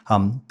back.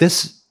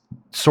 This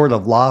sort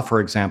of law, for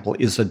example,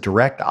 is a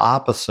direct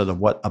opposite of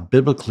what a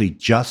biblically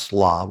just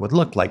law would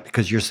look like,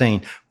 because you're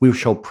saying we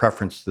show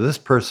preference to this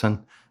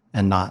person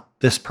and not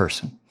this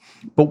person.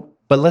 But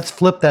let's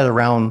flip that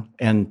around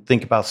and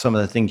think about some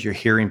of the things you're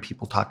hearing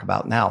people talk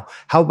about now.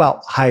 How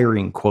about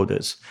hiring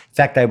quotas? In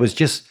fact, I was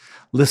just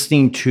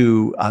listening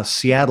to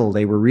Seattle.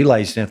 They were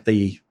realizing if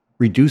they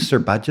reduce their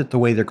budget the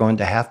way they're going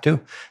to have to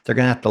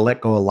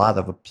let go a lot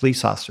of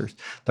police officers.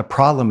 The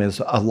problem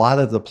is a lot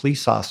of the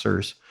police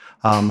officers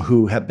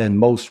who have been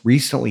most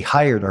recently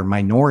hired are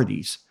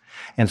minorities.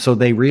 And so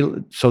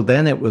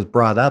then it was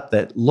brought up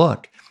that,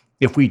 look,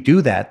 if we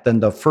do that, then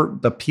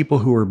the people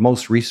who were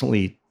most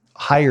recently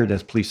hired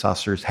as police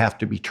officers have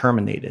to be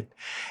terminated.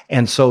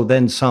 And so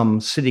then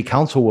some city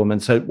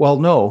councilwoman said, well,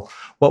 no,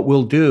 what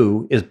we'll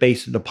do is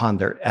base it upon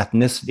their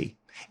ethnicity.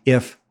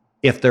 If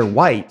they're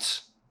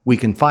whites, we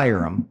can fire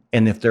them.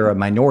 And if they're a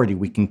minority,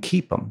 we can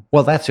keep them.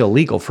 Well, that's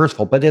illegal, first of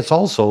all, but it's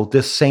also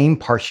this same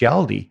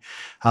partiality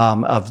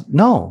of,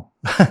 no,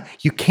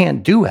 you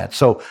can't do it.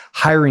 So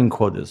hiring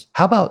quotas.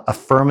 How about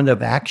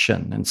affirmative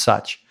action and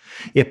such?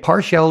 If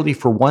partiality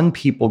for one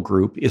people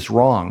group is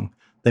wrong,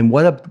 then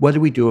what do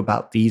we do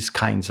about these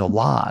kinds of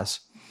laws?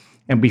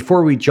 And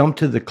before we jump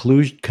to the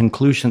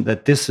conclusion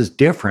that this is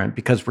different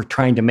because we're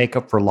trying to make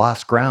up for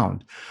lost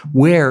ground,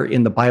 where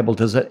in the Bible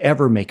does it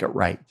ever make it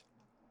right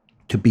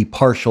to be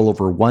partial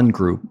over one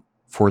group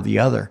for the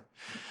other?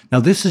 Now,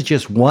 this is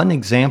just one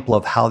example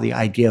of how the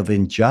idea of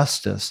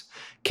injustice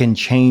can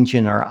change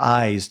in our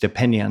eyes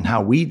depending on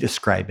how we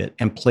describe it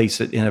and place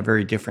it in a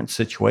very different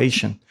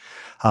situation.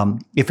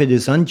 If it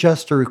is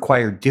unjust to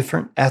require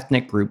different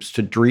ethnic groups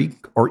to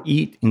drink or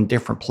eat in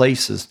different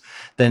places,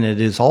 then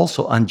it is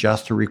also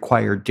unjust to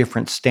require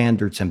different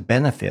standards and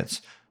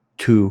benefits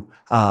to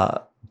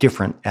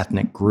different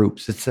ethnic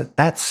groups. It's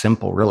that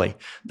simple, really.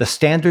 The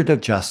standard of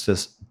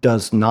justice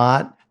does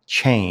not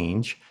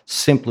change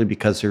simply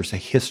because there's a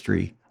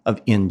history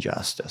of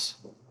injustice.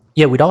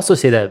 Yeah, we'd also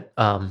say that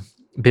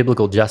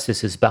biblical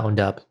justice is bound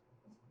up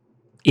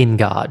in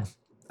God,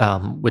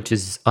 which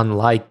is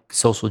unlike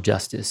social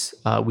justice.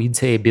 We'd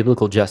say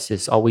biblical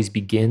justice always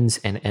begins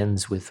and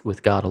ends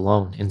with God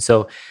alone. And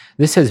so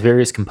this has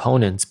various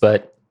components,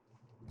 but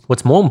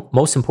what's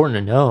most important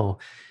to know,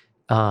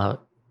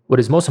 what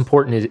is most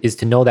important is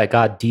to know that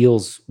God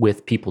deals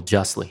with people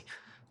justly.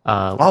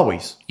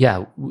 Always.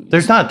 Yeah.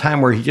 There's not a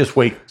time where he just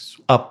wakes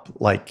up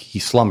like he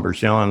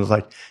slumbers, and is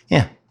like,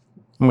 yeah,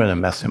 I'm going to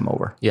mess him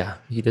over. Yeah,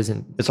 he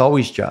doesn't. It's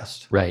always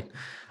just. Right.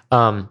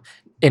 And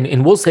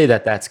we'll say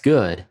that that's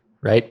good,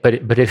 right? But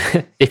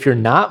if you're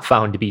not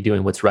found to be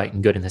doing what's right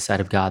and good in the sight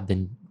of God,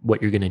 then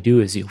what you're going to do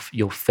is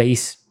you'll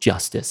face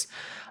justice.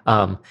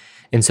 And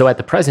so at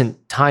the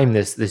present time,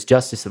 this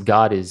justice of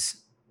God is,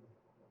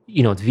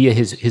 it's via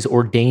his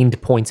ordained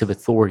points of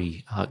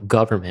authority,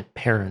 government,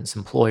 parents,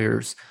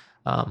 employers,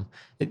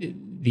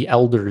 the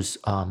elders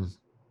of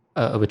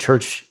a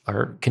church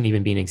can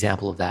even be an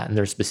example of that, and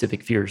their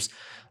specific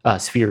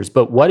spheres.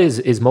 But what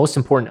is most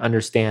important to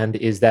understand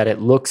is that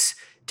it looks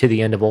to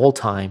the end of all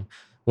time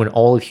when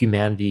all of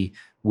humanity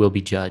will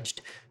be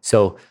judged.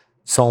 So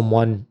Psalm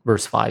 1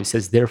 verse 5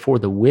 says, "Therefore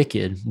the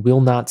wicked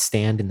will not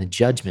stand in the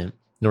judgment,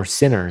 nor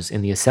sinners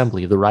in the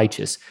assembly of the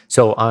righteous."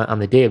 So on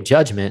the day of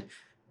judgment,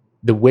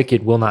 the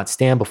wicked will not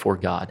stand before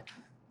God.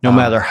 No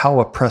matter how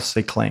oppressed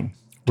they claim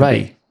to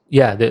Right. be.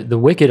 Yeah, the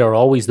wicked are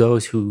always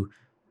those who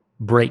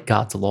break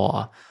God's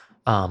law.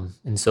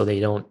 And so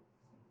they'll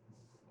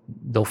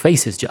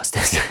face his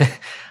justice.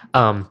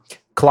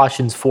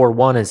 Colossians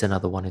 4:1 is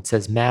another one. It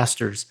says,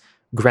 "Masters,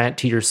 grant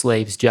to your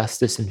slaves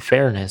justice and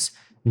fairness,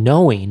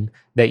 knowing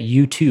that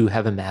you too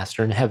have a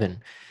master in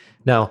heaven."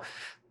 Now,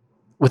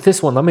 with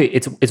this one,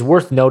 it's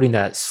worth noting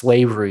that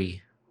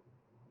slavery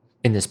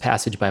in this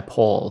passage by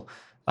Paul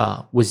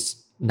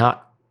was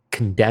not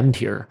condemned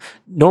here,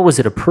 nor was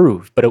it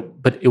approved, but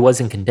it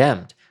wasn't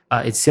condemned.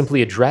 It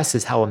simply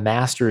addresses how a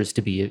master is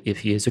to be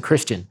if he is a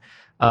Christian.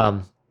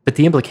 But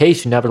the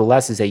implication,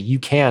 nevertheless, is that you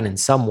can, in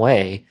some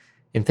way,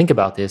 and think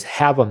about this,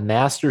 have a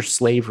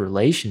master-slave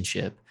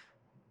relationship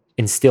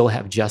and still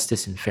have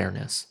justice and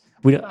fairness.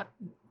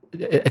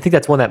 I think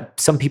that's one that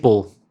some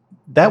people,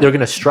 they're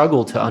going to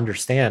struggle to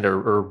understand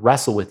or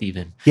wrestle with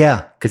even.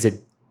 Yeah. Because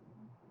it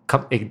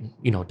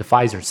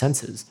defies our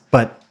senses.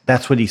 But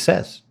that's what he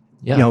says.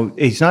 Yeah.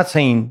 He's not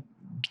saying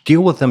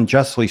deal with them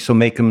justly, so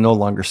make them no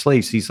longer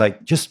slaves. He's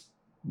like, just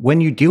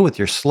when you deal with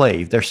your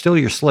slave, they're still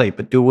your slave,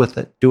 but do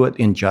it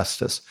in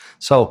justice.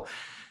 So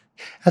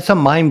that's a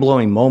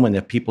mind-blowing moment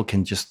if people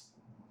can just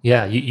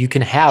you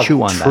can have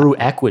chew on true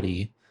that.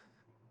 equity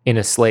in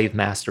a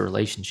slave-master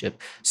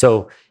relationship.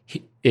 So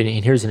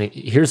here's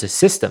a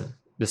system,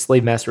 the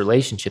slave-master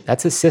relationship.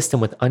 That's a system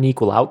with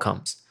unequal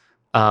outcomes,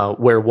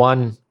 where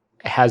one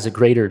has a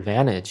greater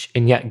advantage,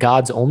 and yet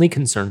God's only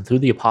concern through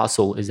the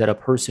apostle is that a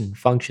person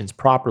functions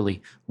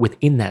properly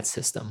within that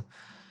system.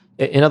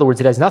 In other words,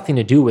 it has nothing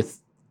to do with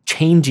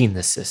changing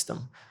the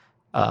system,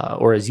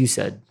 or as you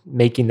said,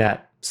 making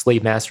that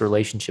slave-master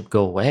relationship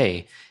go away.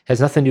 It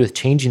has nothing to do with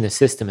changing the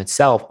system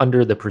itself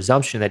under the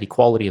presumption that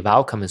equality of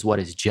outcome is what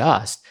is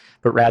just,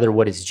 but rather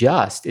what is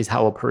just is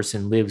how a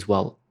person lives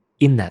well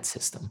in that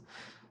system.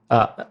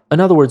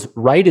 In other words,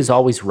 right is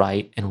always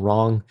right and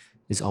wrong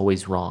is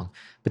always wrong.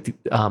 But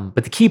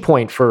the key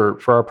point for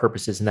our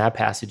purposes in that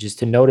passage is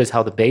to notice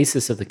how the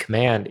basis of the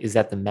command is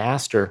that the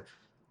master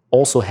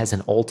also has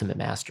an ultimate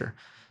master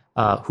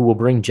who will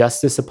bring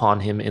justice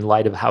upon him in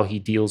light of how he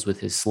deals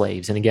with his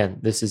slaves. And again,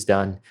 this is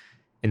done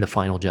in the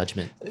final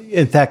judgment.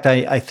 In fact,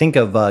 I think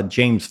of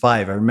James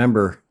 5. I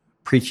remember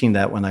preaching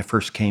that when I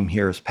first came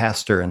here as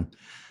pastor, and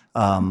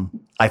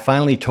I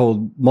finally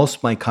told most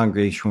of my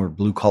congregation were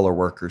blue-collar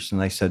workers,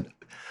 and I said,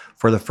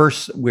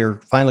 we're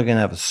finally going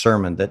to have a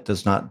sermon that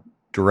does not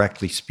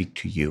directly speak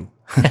to you.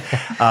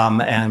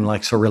 And I'm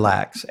like, so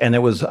relax. And it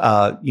was,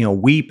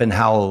 weep and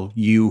howl,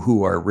 you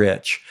who are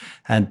rich.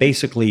 And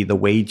basically the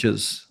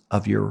wages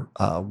of your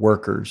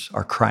workers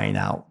are crying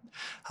out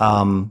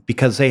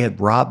because they had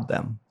robbed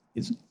them.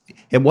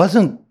 It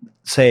wasn't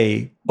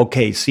say,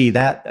 okay, see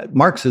that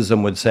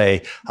Marxism would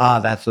say,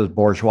 that's the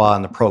bourgeois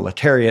and the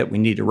proletariat. We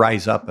need to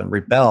rise up and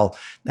rebel.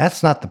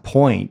 That's not the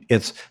point.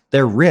 It's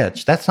they're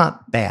rich. That's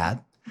not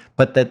bad.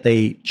 But that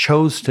they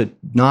chose to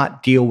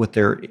not deal with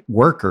their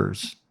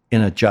workers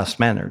in a just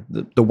manner.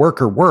 The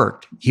worker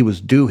worked, he was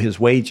due his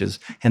wages,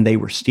 and they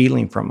were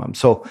stealing from him.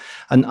 So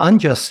an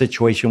unjust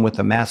situation with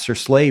a master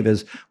slave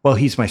is, well,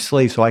 he's my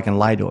slave, so I can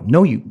lie to him.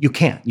 No, you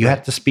can't. You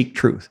have to speak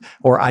truth.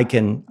 Or I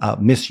can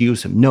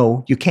misuse him.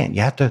 No, you can't.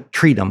 You have to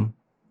treat him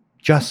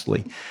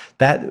justly.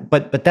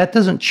 But that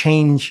doesn't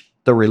change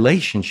the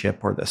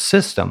relationship or the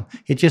system.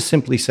 It just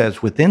simply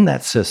says within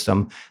that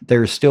system,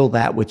 there's still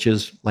that which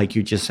is, like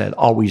you just said,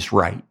 always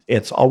right.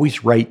 It's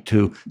always right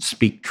to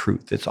speak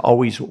truth. It's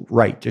always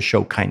right to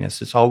show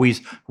kindness. It's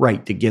always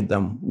right to give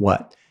them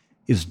what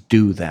is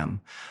due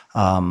them.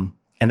 And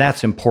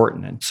that's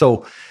important. And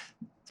so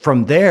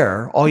from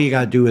there, all you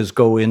got to do is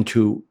go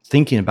into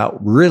thinking about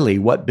really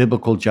what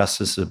biblical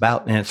justice is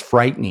about. And it's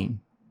frightening.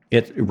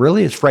 It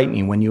really is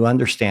frightening when you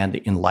understand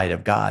it in light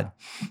of God,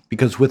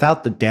 because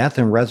without the death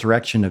and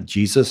resurrection of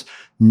Jesus,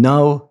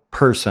 no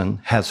person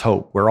has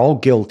hope. We're all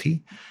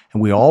guilty,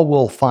 and we all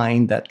will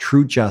find that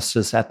true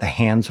justice at the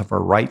hands of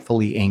our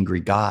rightfully angry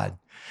God.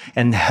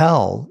 And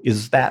hell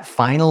is that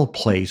final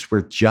place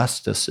where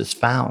justice is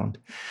found.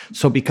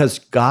 So because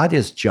God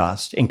is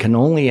just and can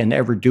only and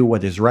ever do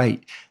what is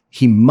right,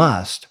 he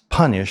must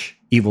punish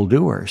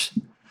evildoers.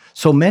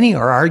 So many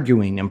are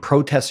arguing and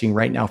protesting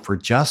right now for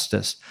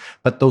justice,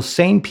 but those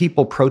same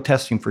people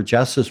protesting for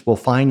justice will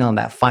find on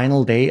that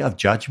final day of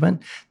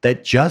judgment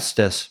that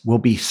justice will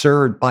be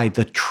served by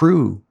the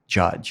true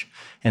judge,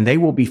 and they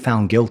will be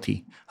found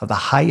guilty of the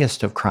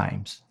highest of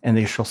crimes, and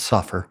they shall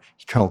suffer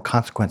eternal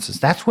consequences.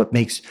 That's what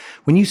makes,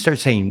 when you start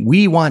saying,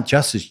 we want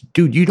justice,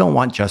 dude, you don't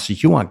want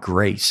justice, you want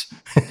grace.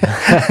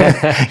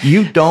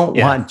 You don't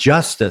want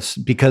justice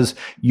because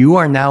you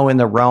are now in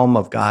the realm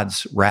of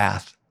God's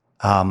wrath.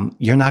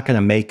 You're not going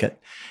to make it.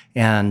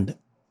 And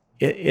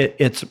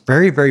it's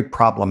very, very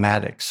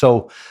problematic.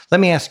 So let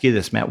me ask you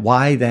this, Matt.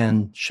 Why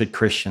then should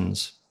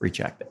Christians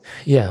reject it?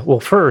 Yeah. Well,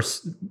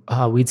 first,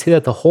 we'd say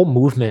that the whole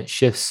movement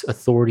shifts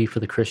authority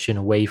for the Christian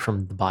away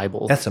from the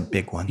Bible. That's a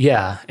big one.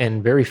 Yeah,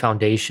 and very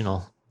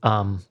foundational.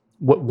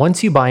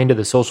 Once you buy into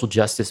the social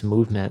justice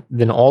movement,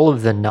 then all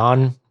of the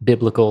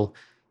non-biblical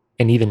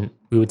and even,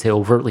 we would say,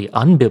 overtly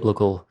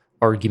unbiblical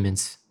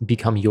arguments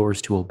become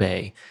yours to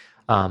obey.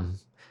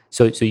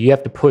 So you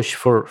have to push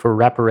for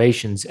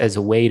reparations as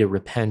a way to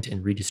repent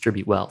and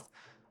redistribute wealth.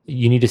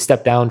 You need to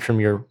step down from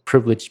your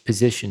privileged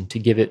position to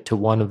give it to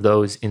one of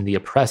those in the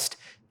oppressed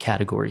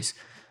categories.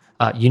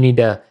 You need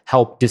to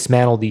help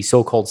dismantle the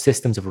so-called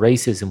systems of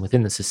racism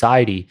within the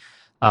society,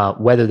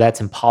 whether that's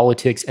in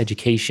politics,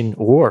 education,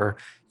 or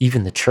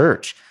even the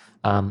church.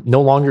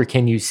 No longer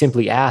can you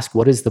simply ask,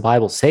 what does the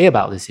Bible say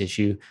about this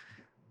issue?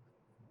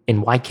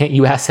 And why can't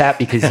you ask that?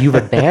 Because you've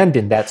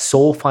abandoned that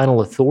sole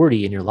final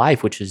authority in your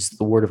life, which is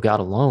the Word of God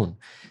alone.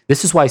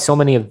 This is why so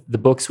many of the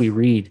books we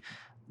read,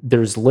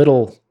 there's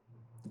little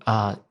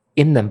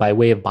in them by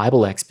way of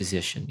Bible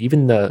exposition.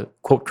 Even the,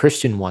 quote,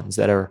 Christian ones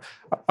that are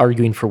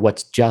arguing for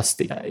what's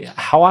just.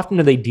 How often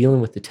are they dealing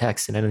with the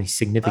text in any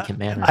significant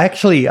manner?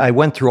 I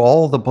went through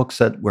all the books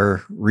that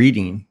we're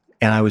reading,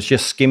 and I was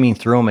just skimming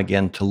through them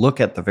again to look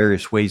at the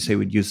various ways they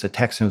would use the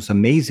text. And it was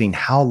amazing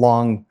how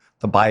long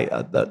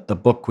the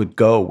book would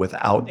go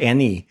without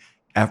any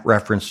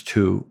reference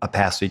to a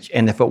passage.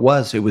 And if it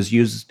was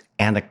used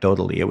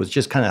anecdotally. It was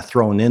just kind of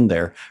thrown in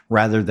there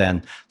rather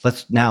than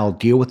let's now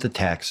deal with the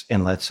text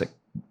and let's,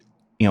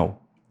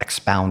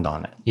 expound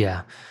on it.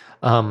 Yeah.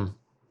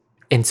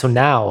 And so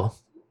now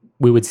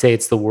we would say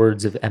it's the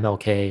words of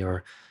MLK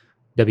or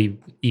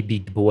W.E.B.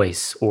 Du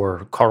Bois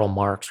or Karl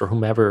Marx or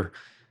whomever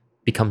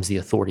becomes the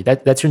authority.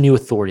 That's your new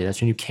authority.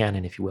 That's your new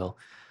canon, if you will.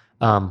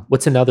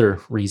 What's another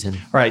reason?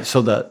 All right.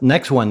 So the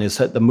next one is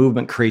that the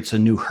movement creates a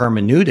new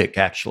hermeneutic,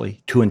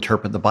 actually, to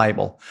interpret the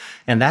Bible.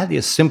 And that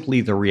is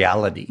simply the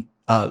reality.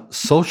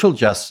 Social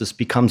justice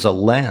becomes a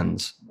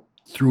lens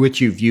through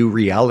which you view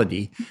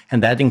reality,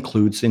 and that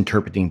includes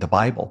interpreting the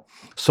Bible.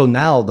 So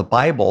now the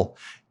Bible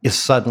is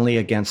suddenly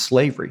against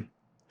slavery.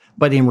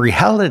 But in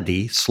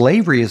reality,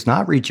 slavery is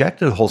not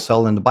rejected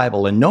wholesale in the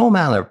Bible, and no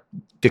amount of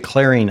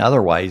declaring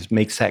otherwise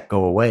makes that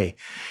go away.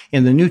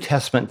 In the New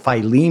Testament,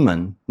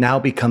 Philemon now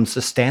becomes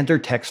the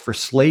standard text for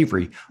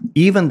slavery,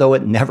 even though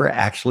it never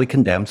actually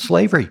condemns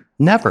slavery.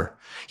 Never.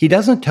 He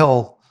doesn't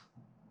tell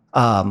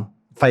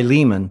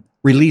Philemon,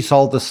 release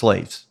all the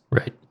slaves.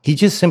 Right. He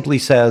just simply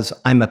says,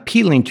 I'm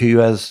appealing to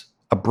you as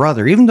a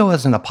brother, even though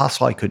as an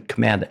apostle I could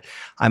command it.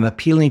 I'm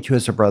appealing to you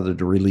as a brother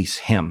to release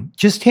him,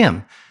 just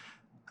him,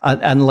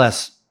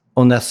 unless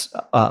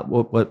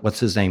what's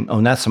his name?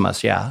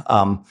 Onesimus,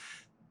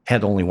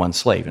 had only one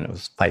slave, and it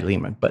was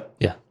Philemon, but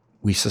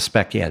we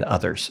suspect he had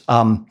others.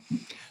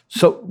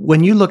 So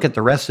when you look at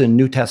the rest of the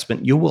New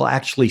Testament, you will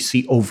actually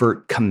see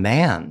overt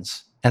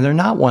commands, and they're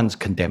not ones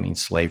condemning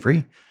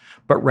slavery,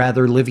 but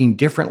rather living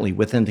differently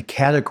within the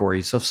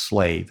categories of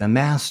slave and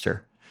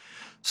master.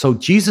 So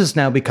Jesus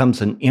now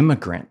becomes an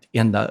immigrant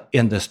in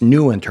this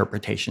new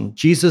interpretation.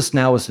 Jesus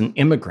now is an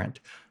immigrant,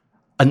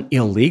 an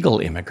illegal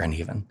immigrant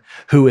even,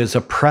 who is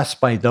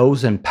oppressed by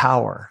those in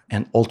power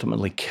and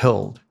ultimately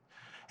killed.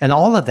 And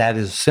all of that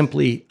is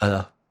simply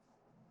a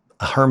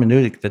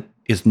hermeneutic that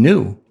is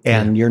new.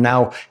 And you're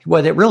now,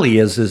 what it really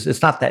is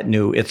it's not that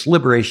new. It's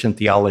liberation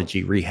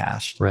theology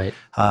rehashed. Right.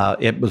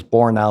 It was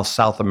born out of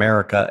South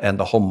America and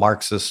the whole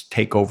Marxist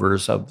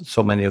takeovers of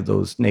so many of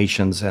those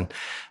nations. And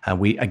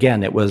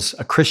it was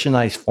a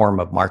Christianized form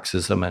of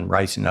Marxism and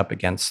rising up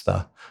against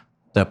the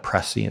the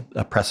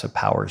oppressive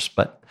powers.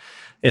 But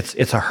it's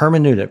a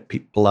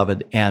hermeneutic,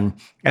 beloved. And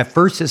at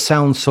first it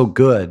sounds so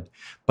good,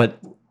 but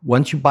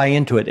once you buy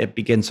into it, it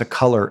begins to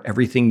color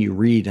everything you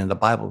read in the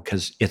Bible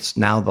because it's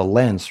now the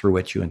lens through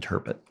which you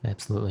interpret.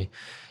 Absolutely.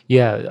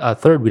 Yeah.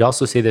 Third, we'd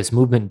also say this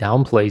movement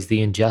downplays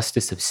the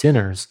injustice of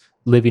sinners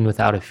living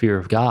without a fear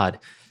of God.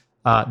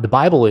 The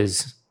Bible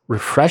is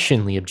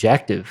refreshingly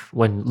objective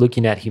when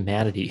looking at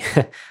humanity.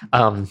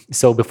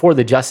 So before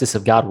the justice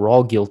of God, we're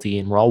all guilty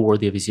and we're all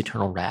worthy of his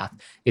eternal wrath.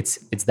 It's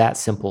that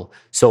simple.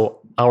 So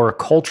our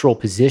cultural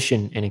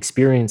position and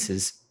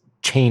experiences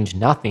change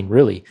nothing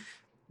really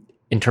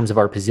in terms of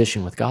our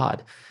position with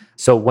God.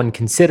 So when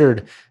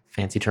considered,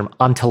 fancy term,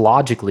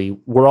 ontologically,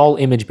 we're all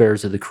image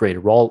bearers of the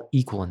Creator. We're all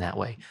equal in that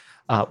way.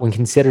 When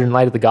considered in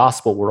light of the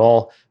gospel, we're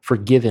all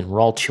forgiven. We're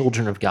all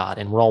children of God,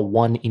 and we're all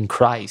one in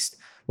Christ.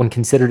 When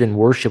considered in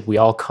worship, we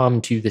all come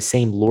to the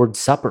same Lord's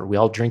Supper. We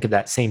all drink of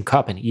that same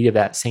cup and eat of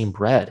that same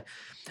bread.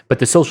 But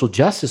the social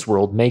justice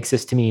world makes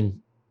this to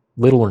mean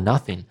little or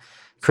nothing.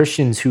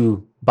 Christians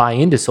who buy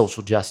into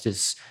social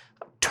justice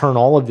turn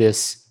all of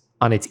this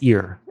on its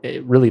ear.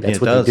 Really,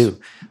 that's what they do.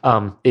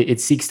 It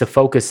seeks to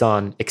focus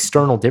on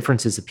external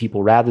differences of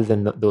people rather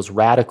than those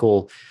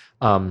radical,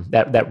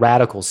 that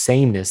radical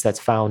sameness that's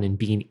found in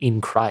being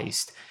in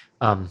Christ.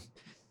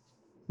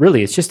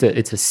 Really, it's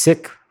a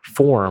sick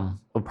form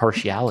of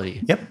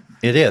partiality. Yep,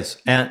 it is.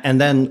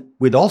 And then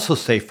we'd also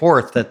say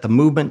forth that the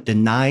movement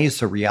denies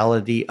the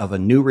reality of a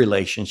new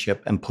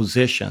relationship and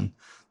position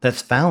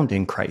that's found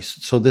in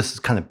Christ. So this is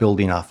kind of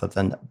building off of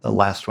the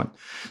last one.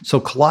 So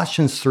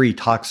Colossians 3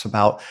 talks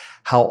about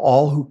how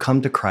all who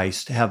come to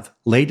Christ have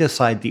laid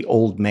aside the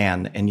old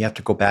man, and you have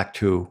to go back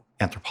to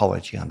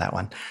anthropology on that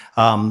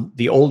one,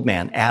 the old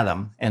man,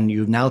 Adam, and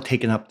you've now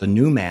taken up the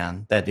new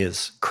man that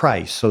is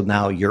Christ. So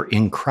now you're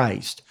in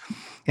Christ.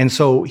 And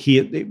so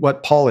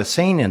what Paul is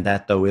saying in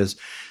that, though, is,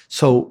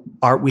 so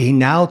we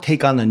now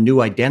take on a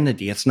new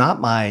identity. It's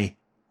not my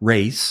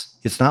race.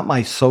 It's not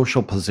my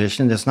social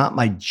position. It's not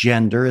my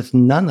gender. It's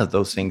none of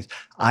those things.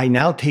 I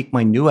now take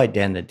my new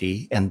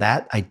identity, and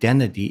that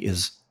identity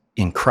is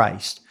in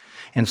Christ.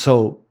 And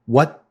so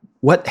what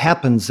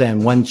happens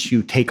then once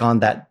you take on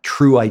that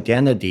true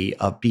identity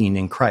of being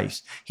in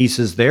Christ? He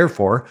says,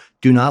 therefore,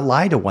 do not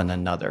lie to one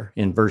another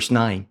in verse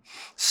 9,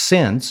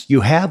 since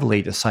you have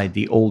laid aside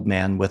the old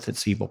man with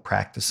its evil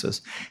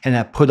practices and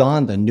have put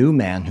on the new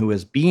man who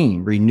is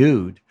being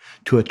renewed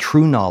to a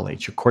true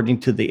knowledge according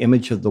to the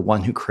image of the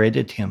one who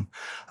created him,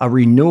 a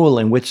renewal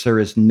in which there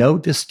is no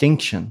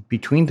distinction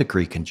between the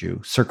Greek and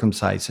Jew,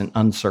 circumcised and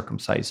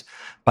uncircumcised,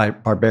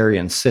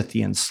 barbarian,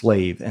 Scythian,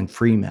 slave, and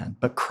free man.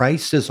 But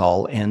Christ is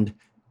all and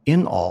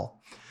in all.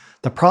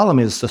 The problem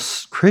is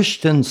the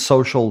Christian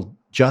social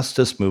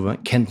justice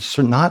movement can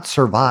not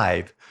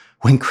survive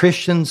when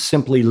Christians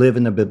simply live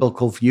in a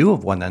biblical view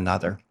of one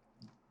another.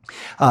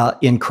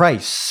 In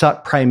Christ,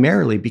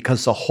 primarily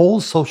because the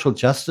whole social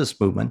justice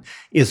movement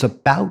is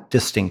about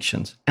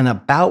distinctions and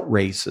about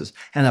races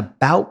and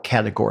about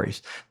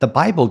categories. The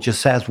Bible just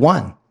says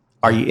one: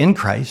 are you in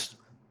Christ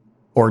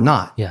or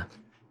not? Yeah.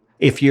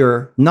 If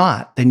you're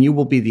not, then you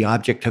will be the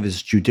object of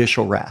his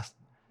judicial wrath.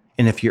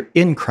 And if you're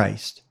in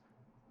Christ,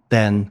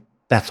 then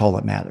that's all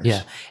that matters.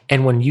 Yeah.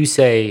 And when you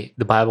say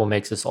the Bible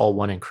makes us all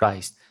one in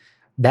Christ,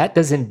 that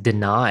doesn't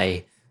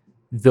deny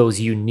those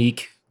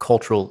unique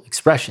cultural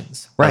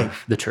expressions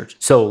of the church.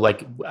 So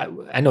like,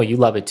 I know you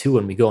love it too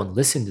when we go and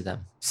listen to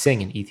them sing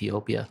in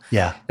Ethiopia.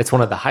 Yeah. That's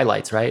one of the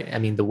highlights, right? I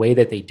mean, the way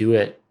that they do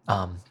it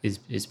is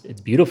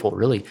it's beautiful,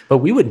 really. But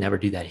we would never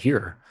do that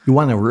here. You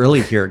want to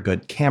really hear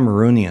good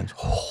Cameroonians.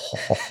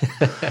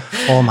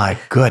 Oh my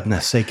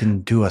goodness. They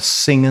can do a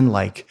singing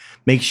like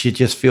makes you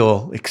just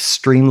feel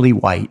extremely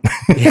white.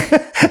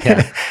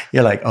 Yeah.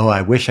 You're like, oh,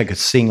 I wish I could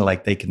sing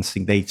like they can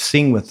sing. They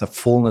sing with the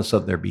fullness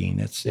of their being.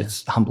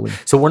 It's humbling.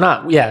 So we're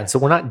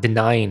not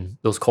denying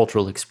those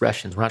cultural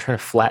expressions. We're not trying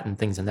to flatten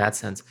things in that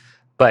sense.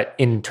 But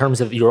in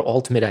terms of your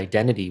ultimate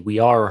identity, we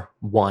are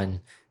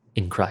one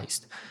in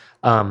Christ.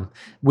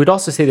 We'd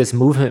also say this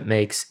movement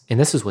makes, and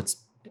this is what's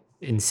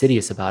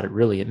insidious about it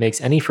really, it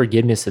makes any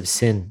forgiveness of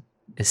sin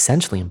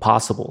essentially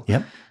impossible.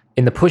 Yep.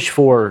 In the push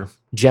for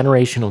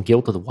generational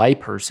guilt of the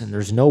white person,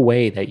 there's no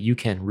way that you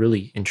can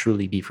really and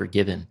truly be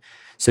forgiven.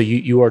 So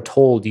you are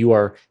told you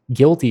are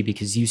guilty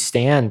because you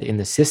stand in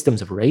the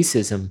systems of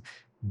racism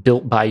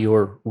built by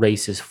your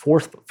racist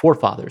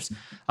forefathers.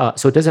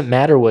 So it doesn't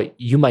matter what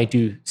you might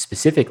do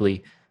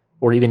specifically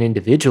or even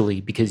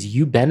individually because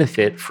you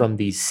benefit from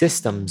these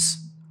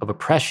systems of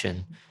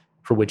oppression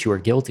for which you are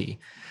guilty.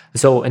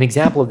 So an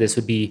example of this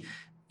would be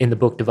in the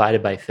book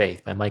Divided by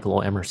Faith by Michael O.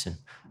 Emerson.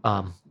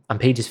 On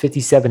pages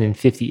 57 and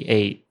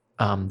 58,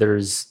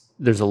 there's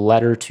a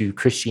letter to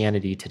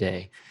Christianity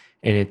Today,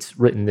 and it's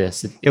written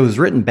this. It was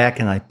written back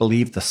in, I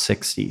believe, the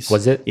 60s.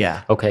 Was it?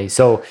 Yeah. Okay,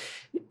 so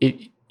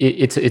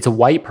it's a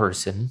white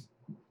person,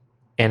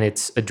 and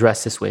it's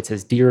addressed this way. It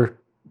says, "Dear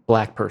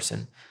Black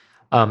person,"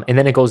 and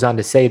then it goes on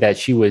to say that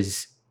she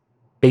was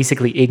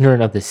basically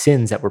ignorant of the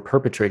sins that were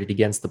perpetrated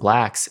against the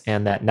Blacks,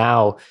 and that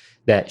now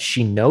that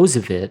she knows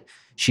of it,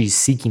 she's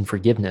seeking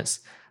forgiveness.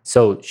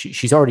 So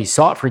she's already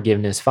sought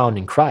forgiveness found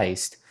in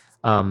Christ,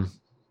 and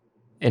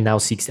now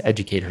seeks to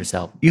educate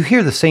herself. You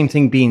hear the same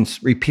thing being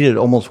repeated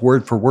almost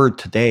word for word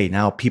today.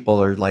 Now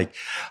people are like,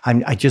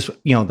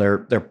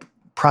 they're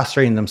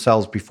prostrating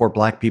themselves before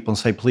Black people and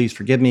say, please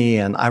forgive me.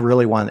 And I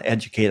really want to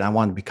educate. I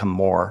want to become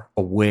more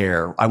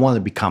aware. I want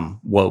to become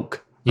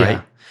woke. Yeah.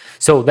 Right.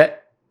 So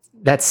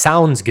that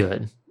sounds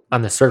good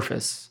on the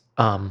surface.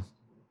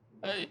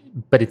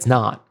 But it's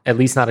not, at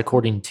least not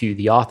according to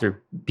the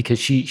author, because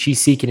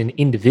she's seeking an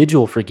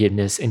individual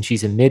forgiveness and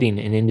she's admitting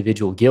an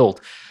individual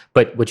guilt.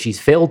 But what she's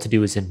failed to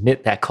do is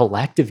admit that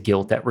collective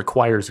guilt that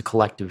requires a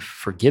collective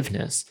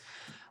forgiveness.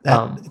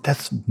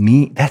 That's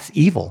me. That's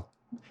evil.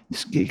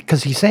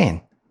 Because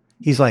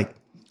he's like,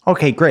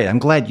 okay, great. I'm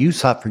glad you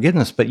sought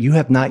forgiveness, but you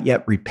have not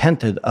yet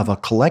repented of a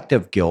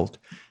collective guilt.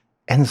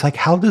 And it's like,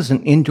 how does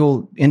an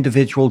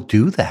individual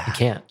do that?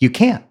 You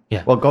can't.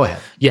 Yeah. Well, go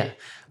ahead. Yeah.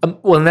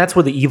 Well, and that's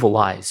where the evil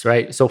lies,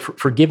 right? So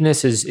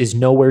forgiveness is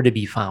nowhere to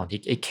be found.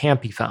 It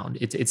can't be found.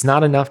 It's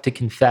not enough to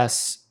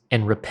confess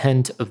and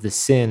repent of the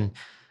sin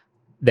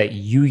that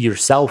you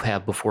yourself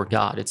have before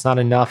God. It's not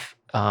enough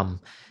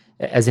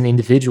as an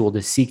individual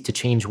to seek to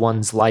change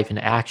one's life and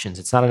actions.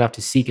 It's not enough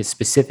to seek a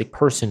specific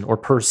person or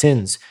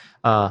persons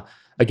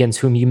against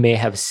whom you may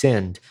have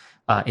sinned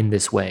in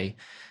this way.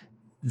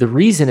 The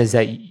reason is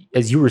that,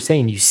 as you were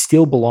saying, you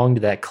still belong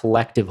to that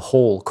collective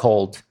whole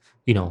called,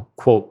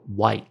 quote,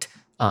 white.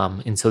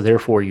 And so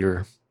therefore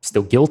you're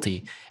still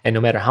guilty. And no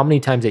matter how many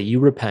times that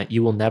you repent,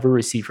 you will never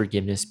receive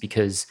forgiveness,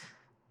 because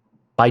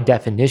by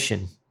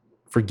definition,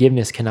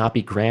 forgiveness cannot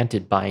be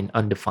granted by an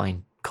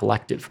undefined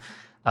collective.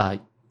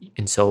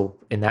 And so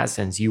in that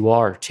sense, you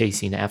are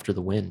chasing after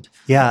the wind.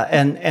 Yeah.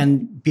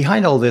 And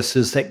behind all this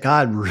is that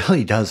God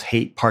really does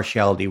hate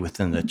partiality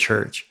within the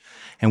church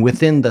and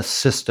within the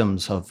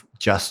systems of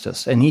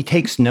justice. And he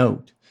takes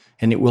note,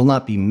 and it will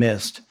not be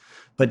missed.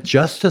 But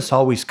justice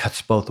always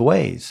cuts both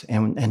ways.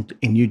 And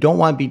you don't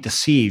want to be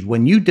deceived.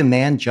 When you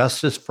demand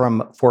justice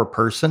for a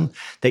person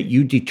that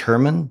you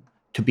determine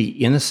to be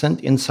innocent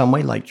in some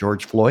way, like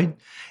George Floyd,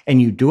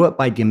 and you do it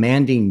by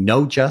demanding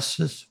no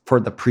justice for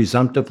the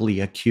presumptively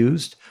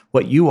accused,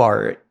 what you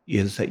are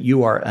is that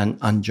you are an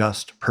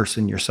unjust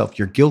person yourself.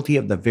 You're guilty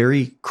of the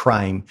very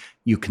crime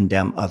you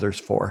condemn others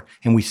for.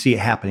 And we see it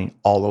happening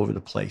all over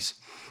the place.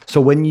 So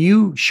when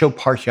you show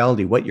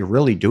partiality, what you're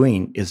really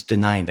doing is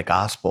denying the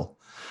gospel.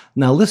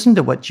 Now listen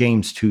to what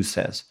James 2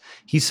 says.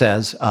 He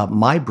says,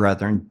 my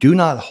brethren, do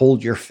not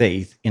hold your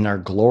faith in our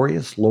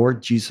glorious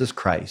Lord Jesus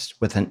Christ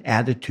with an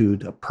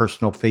attitude of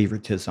personal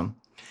favoritism.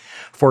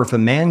 For if a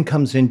man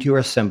comes into your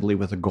assembly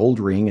with a gold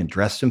ring and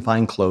dressed in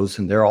fine clothes,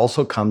 and there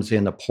also comes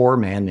in a poor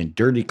man in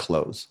dirty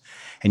clothes,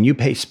 and you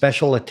pay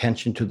special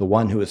attention to the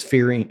one who is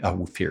wearing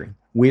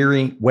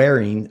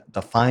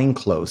the fine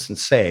clothes, and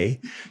say,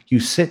 you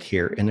sit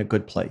here in a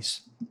good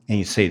place, and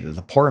you say to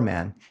the poor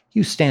man,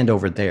 you stand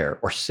over there,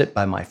 or sit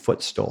by my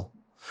footstool.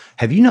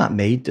 Have you not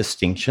made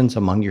distinctions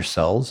among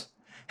yourselves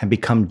and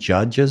become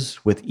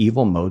judges with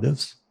evil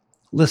motives?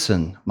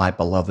 Listen, my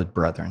beloved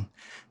brethren,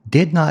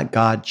 did not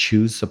God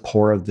choose the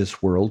poor of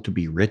this world to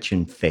be rich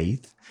in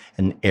faith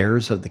and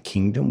heirs of the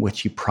kingdom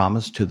which he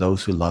promised to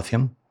those who love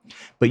him?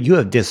 But you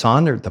have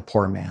dishonored the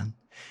poor man.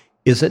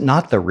 Is it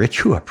not the rich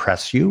who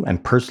oppress you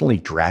and personally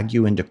drag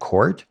you into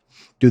court?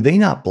 Do they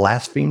not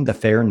blaspheme the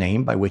fair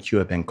name by which you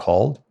have been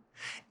called?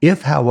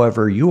 If,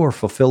 however, you are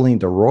fulfilling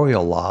the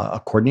royal law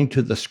according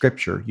to the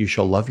scripture, you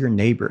shall love your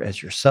neighbor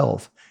as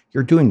yourself,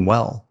 you're doing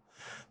well.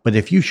 But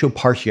if you show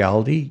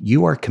partiality,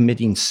 you are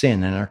committing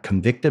sin and are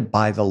convicted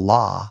by the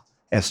law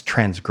as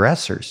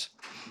transgressors.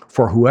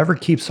 For whoever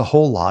keeps the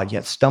whole law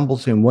yet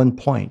stumbles in one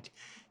point,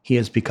 he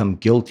has become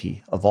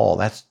guilty of all.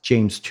 That's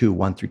James 2,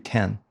 1 through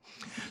 10.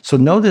 So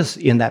notice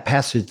in that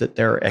passage that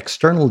there are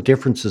external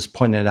differences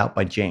pointed out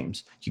by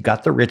James. You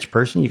got the rich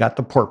person, you got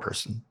the poor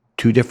person,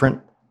 two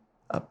different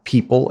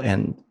people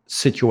and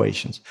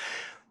situations.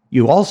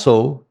 You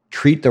also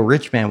treat the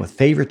rich man with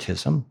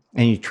favoritism,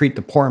 and you treat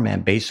the poor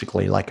man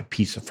basically like a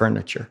piece of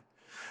furniture.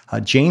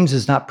 James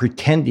is not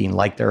pretending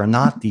like there are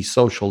not these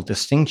social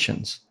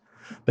distinctions,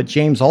 but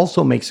James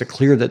also makes it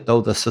clear that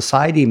though the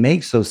society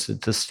makes those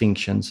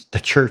distinctions, the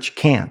church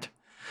can't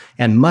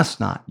and must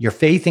not. Your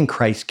faith in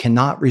Christ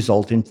cannot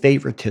result in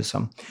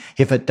favoritism.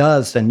 If it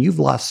does, then you've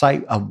lost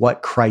sight of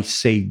what Christ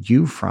saved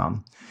you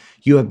from.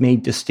 You have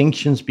made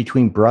distinctions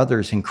between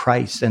brothers in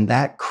Christ, and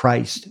that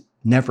Christ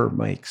never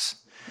makes.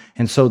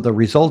 And so the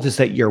result is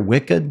that you're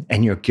wicked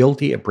and you're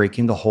guilty of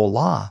breaking the whole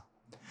law.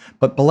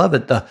 But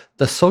beloved,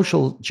 the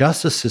social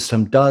justice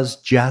system does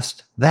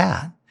just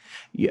that.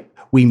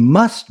 We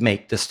must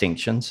make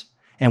distinctions,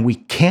 and we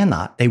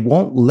cannot. They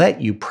won't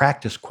let you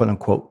practice, quote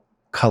unquote,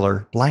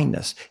 color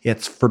blindness.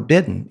 It's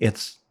forbidden.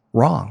 It's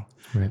wrong.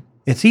 Right.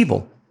 It's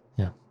evil.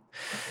 Yeah.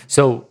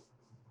 So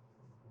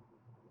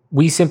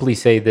we simply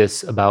say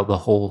this about the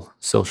whole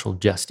social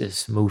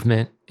justice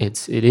movement.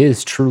 It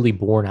is truly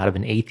born out of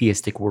an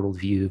atheistic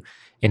worldview,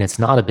 and it's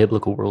not a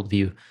biblical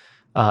worldview.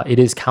 It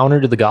is counter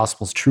to the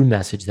gospel's true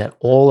message that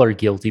all are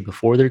guilty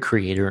before their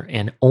creator,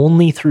 and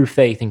only through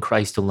faith in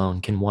Christ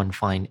alone can one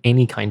find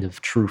any kind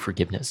of true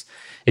forgiveness.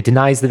 It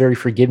denies the very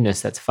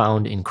forgiveness that's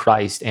found in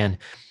Christ and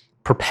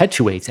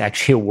perpetuates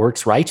actually a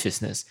works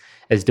righteousness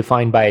as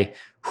defined by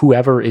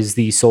whoever is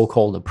the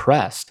so-called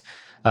oppressed.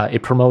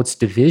 It promotes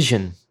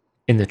division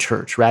in the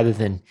church rather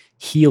than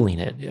healing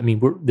it. I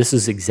mean, this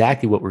is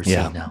exactly what we're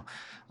seeing now.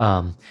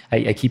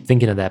 I keep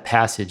thinking of that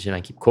passage and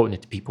I keep quoting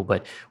it to people,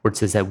 but where it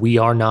says that we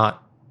are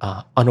not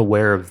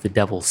unaware of the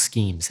devil's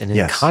schemes. And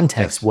in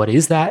context, what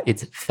is that?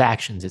 It's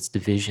factions, it's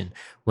division.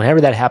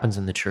 Whenever that happens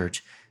in the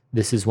church,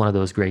 this is one of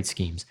those great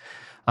schemes.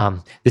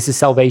 This is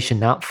salvation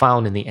not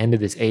found in the end of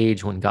this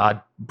age when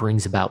God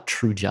brings about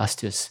true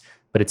justice,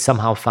 but it's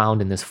somehow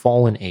found in this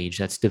fallen age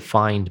that's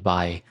defined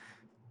by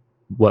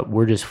what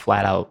we're just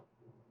flat out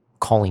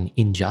calling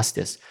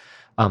injustice.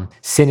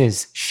 Sin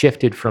is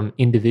shifted from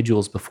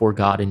individuals before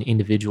God and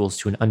individuals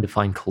to an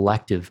undefined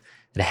collective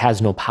that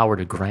has no power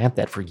to grant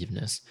that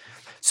forgiveness.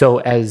 So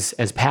as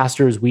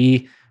pastors,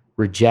 we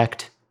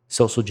reject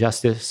social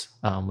justice.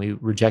 We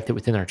reject it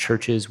within our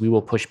churches. We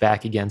will push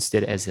back against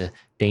it as a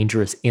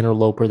dangerous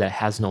interloper that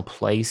has no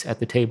place at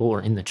the table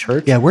or in the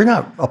church. Yeah, we're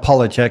not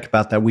apologetic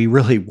about that. We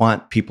really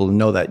want people to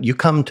know that you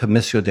come to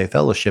Missio Dei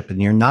Fellowship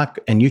and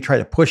you try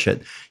to push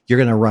it, you're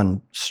going to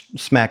run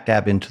smack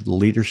dab into the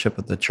leadership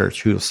of the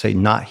church who will say,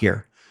 not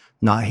here,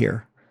 not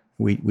here.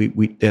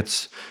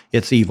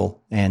 It's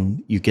evil,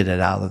 and you get it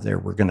out of there.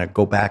 We're going to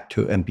go back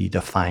to and be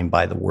defined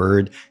by the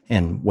word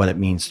and what it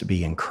means to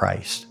be in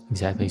Christ.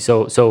 Exactly.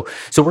 So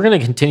we're going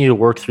to continue to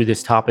work through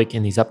this topic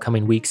in these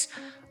upcoming weeks.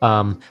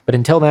 But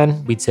until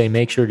then, we'd say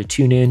make sure to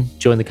tune in,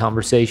 join the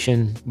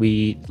conversation.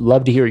 We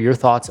love to hear your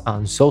thoughts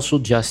on social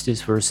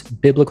justice versus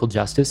biblical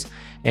justice.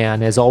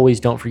 And as always,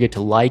 don't forget to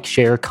like,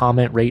 share,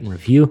 comment, rate, and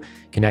review.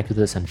 Connect with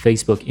us on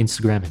Facebook,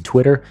 Instagram, and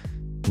Twitter.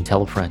 And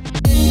tell a friend.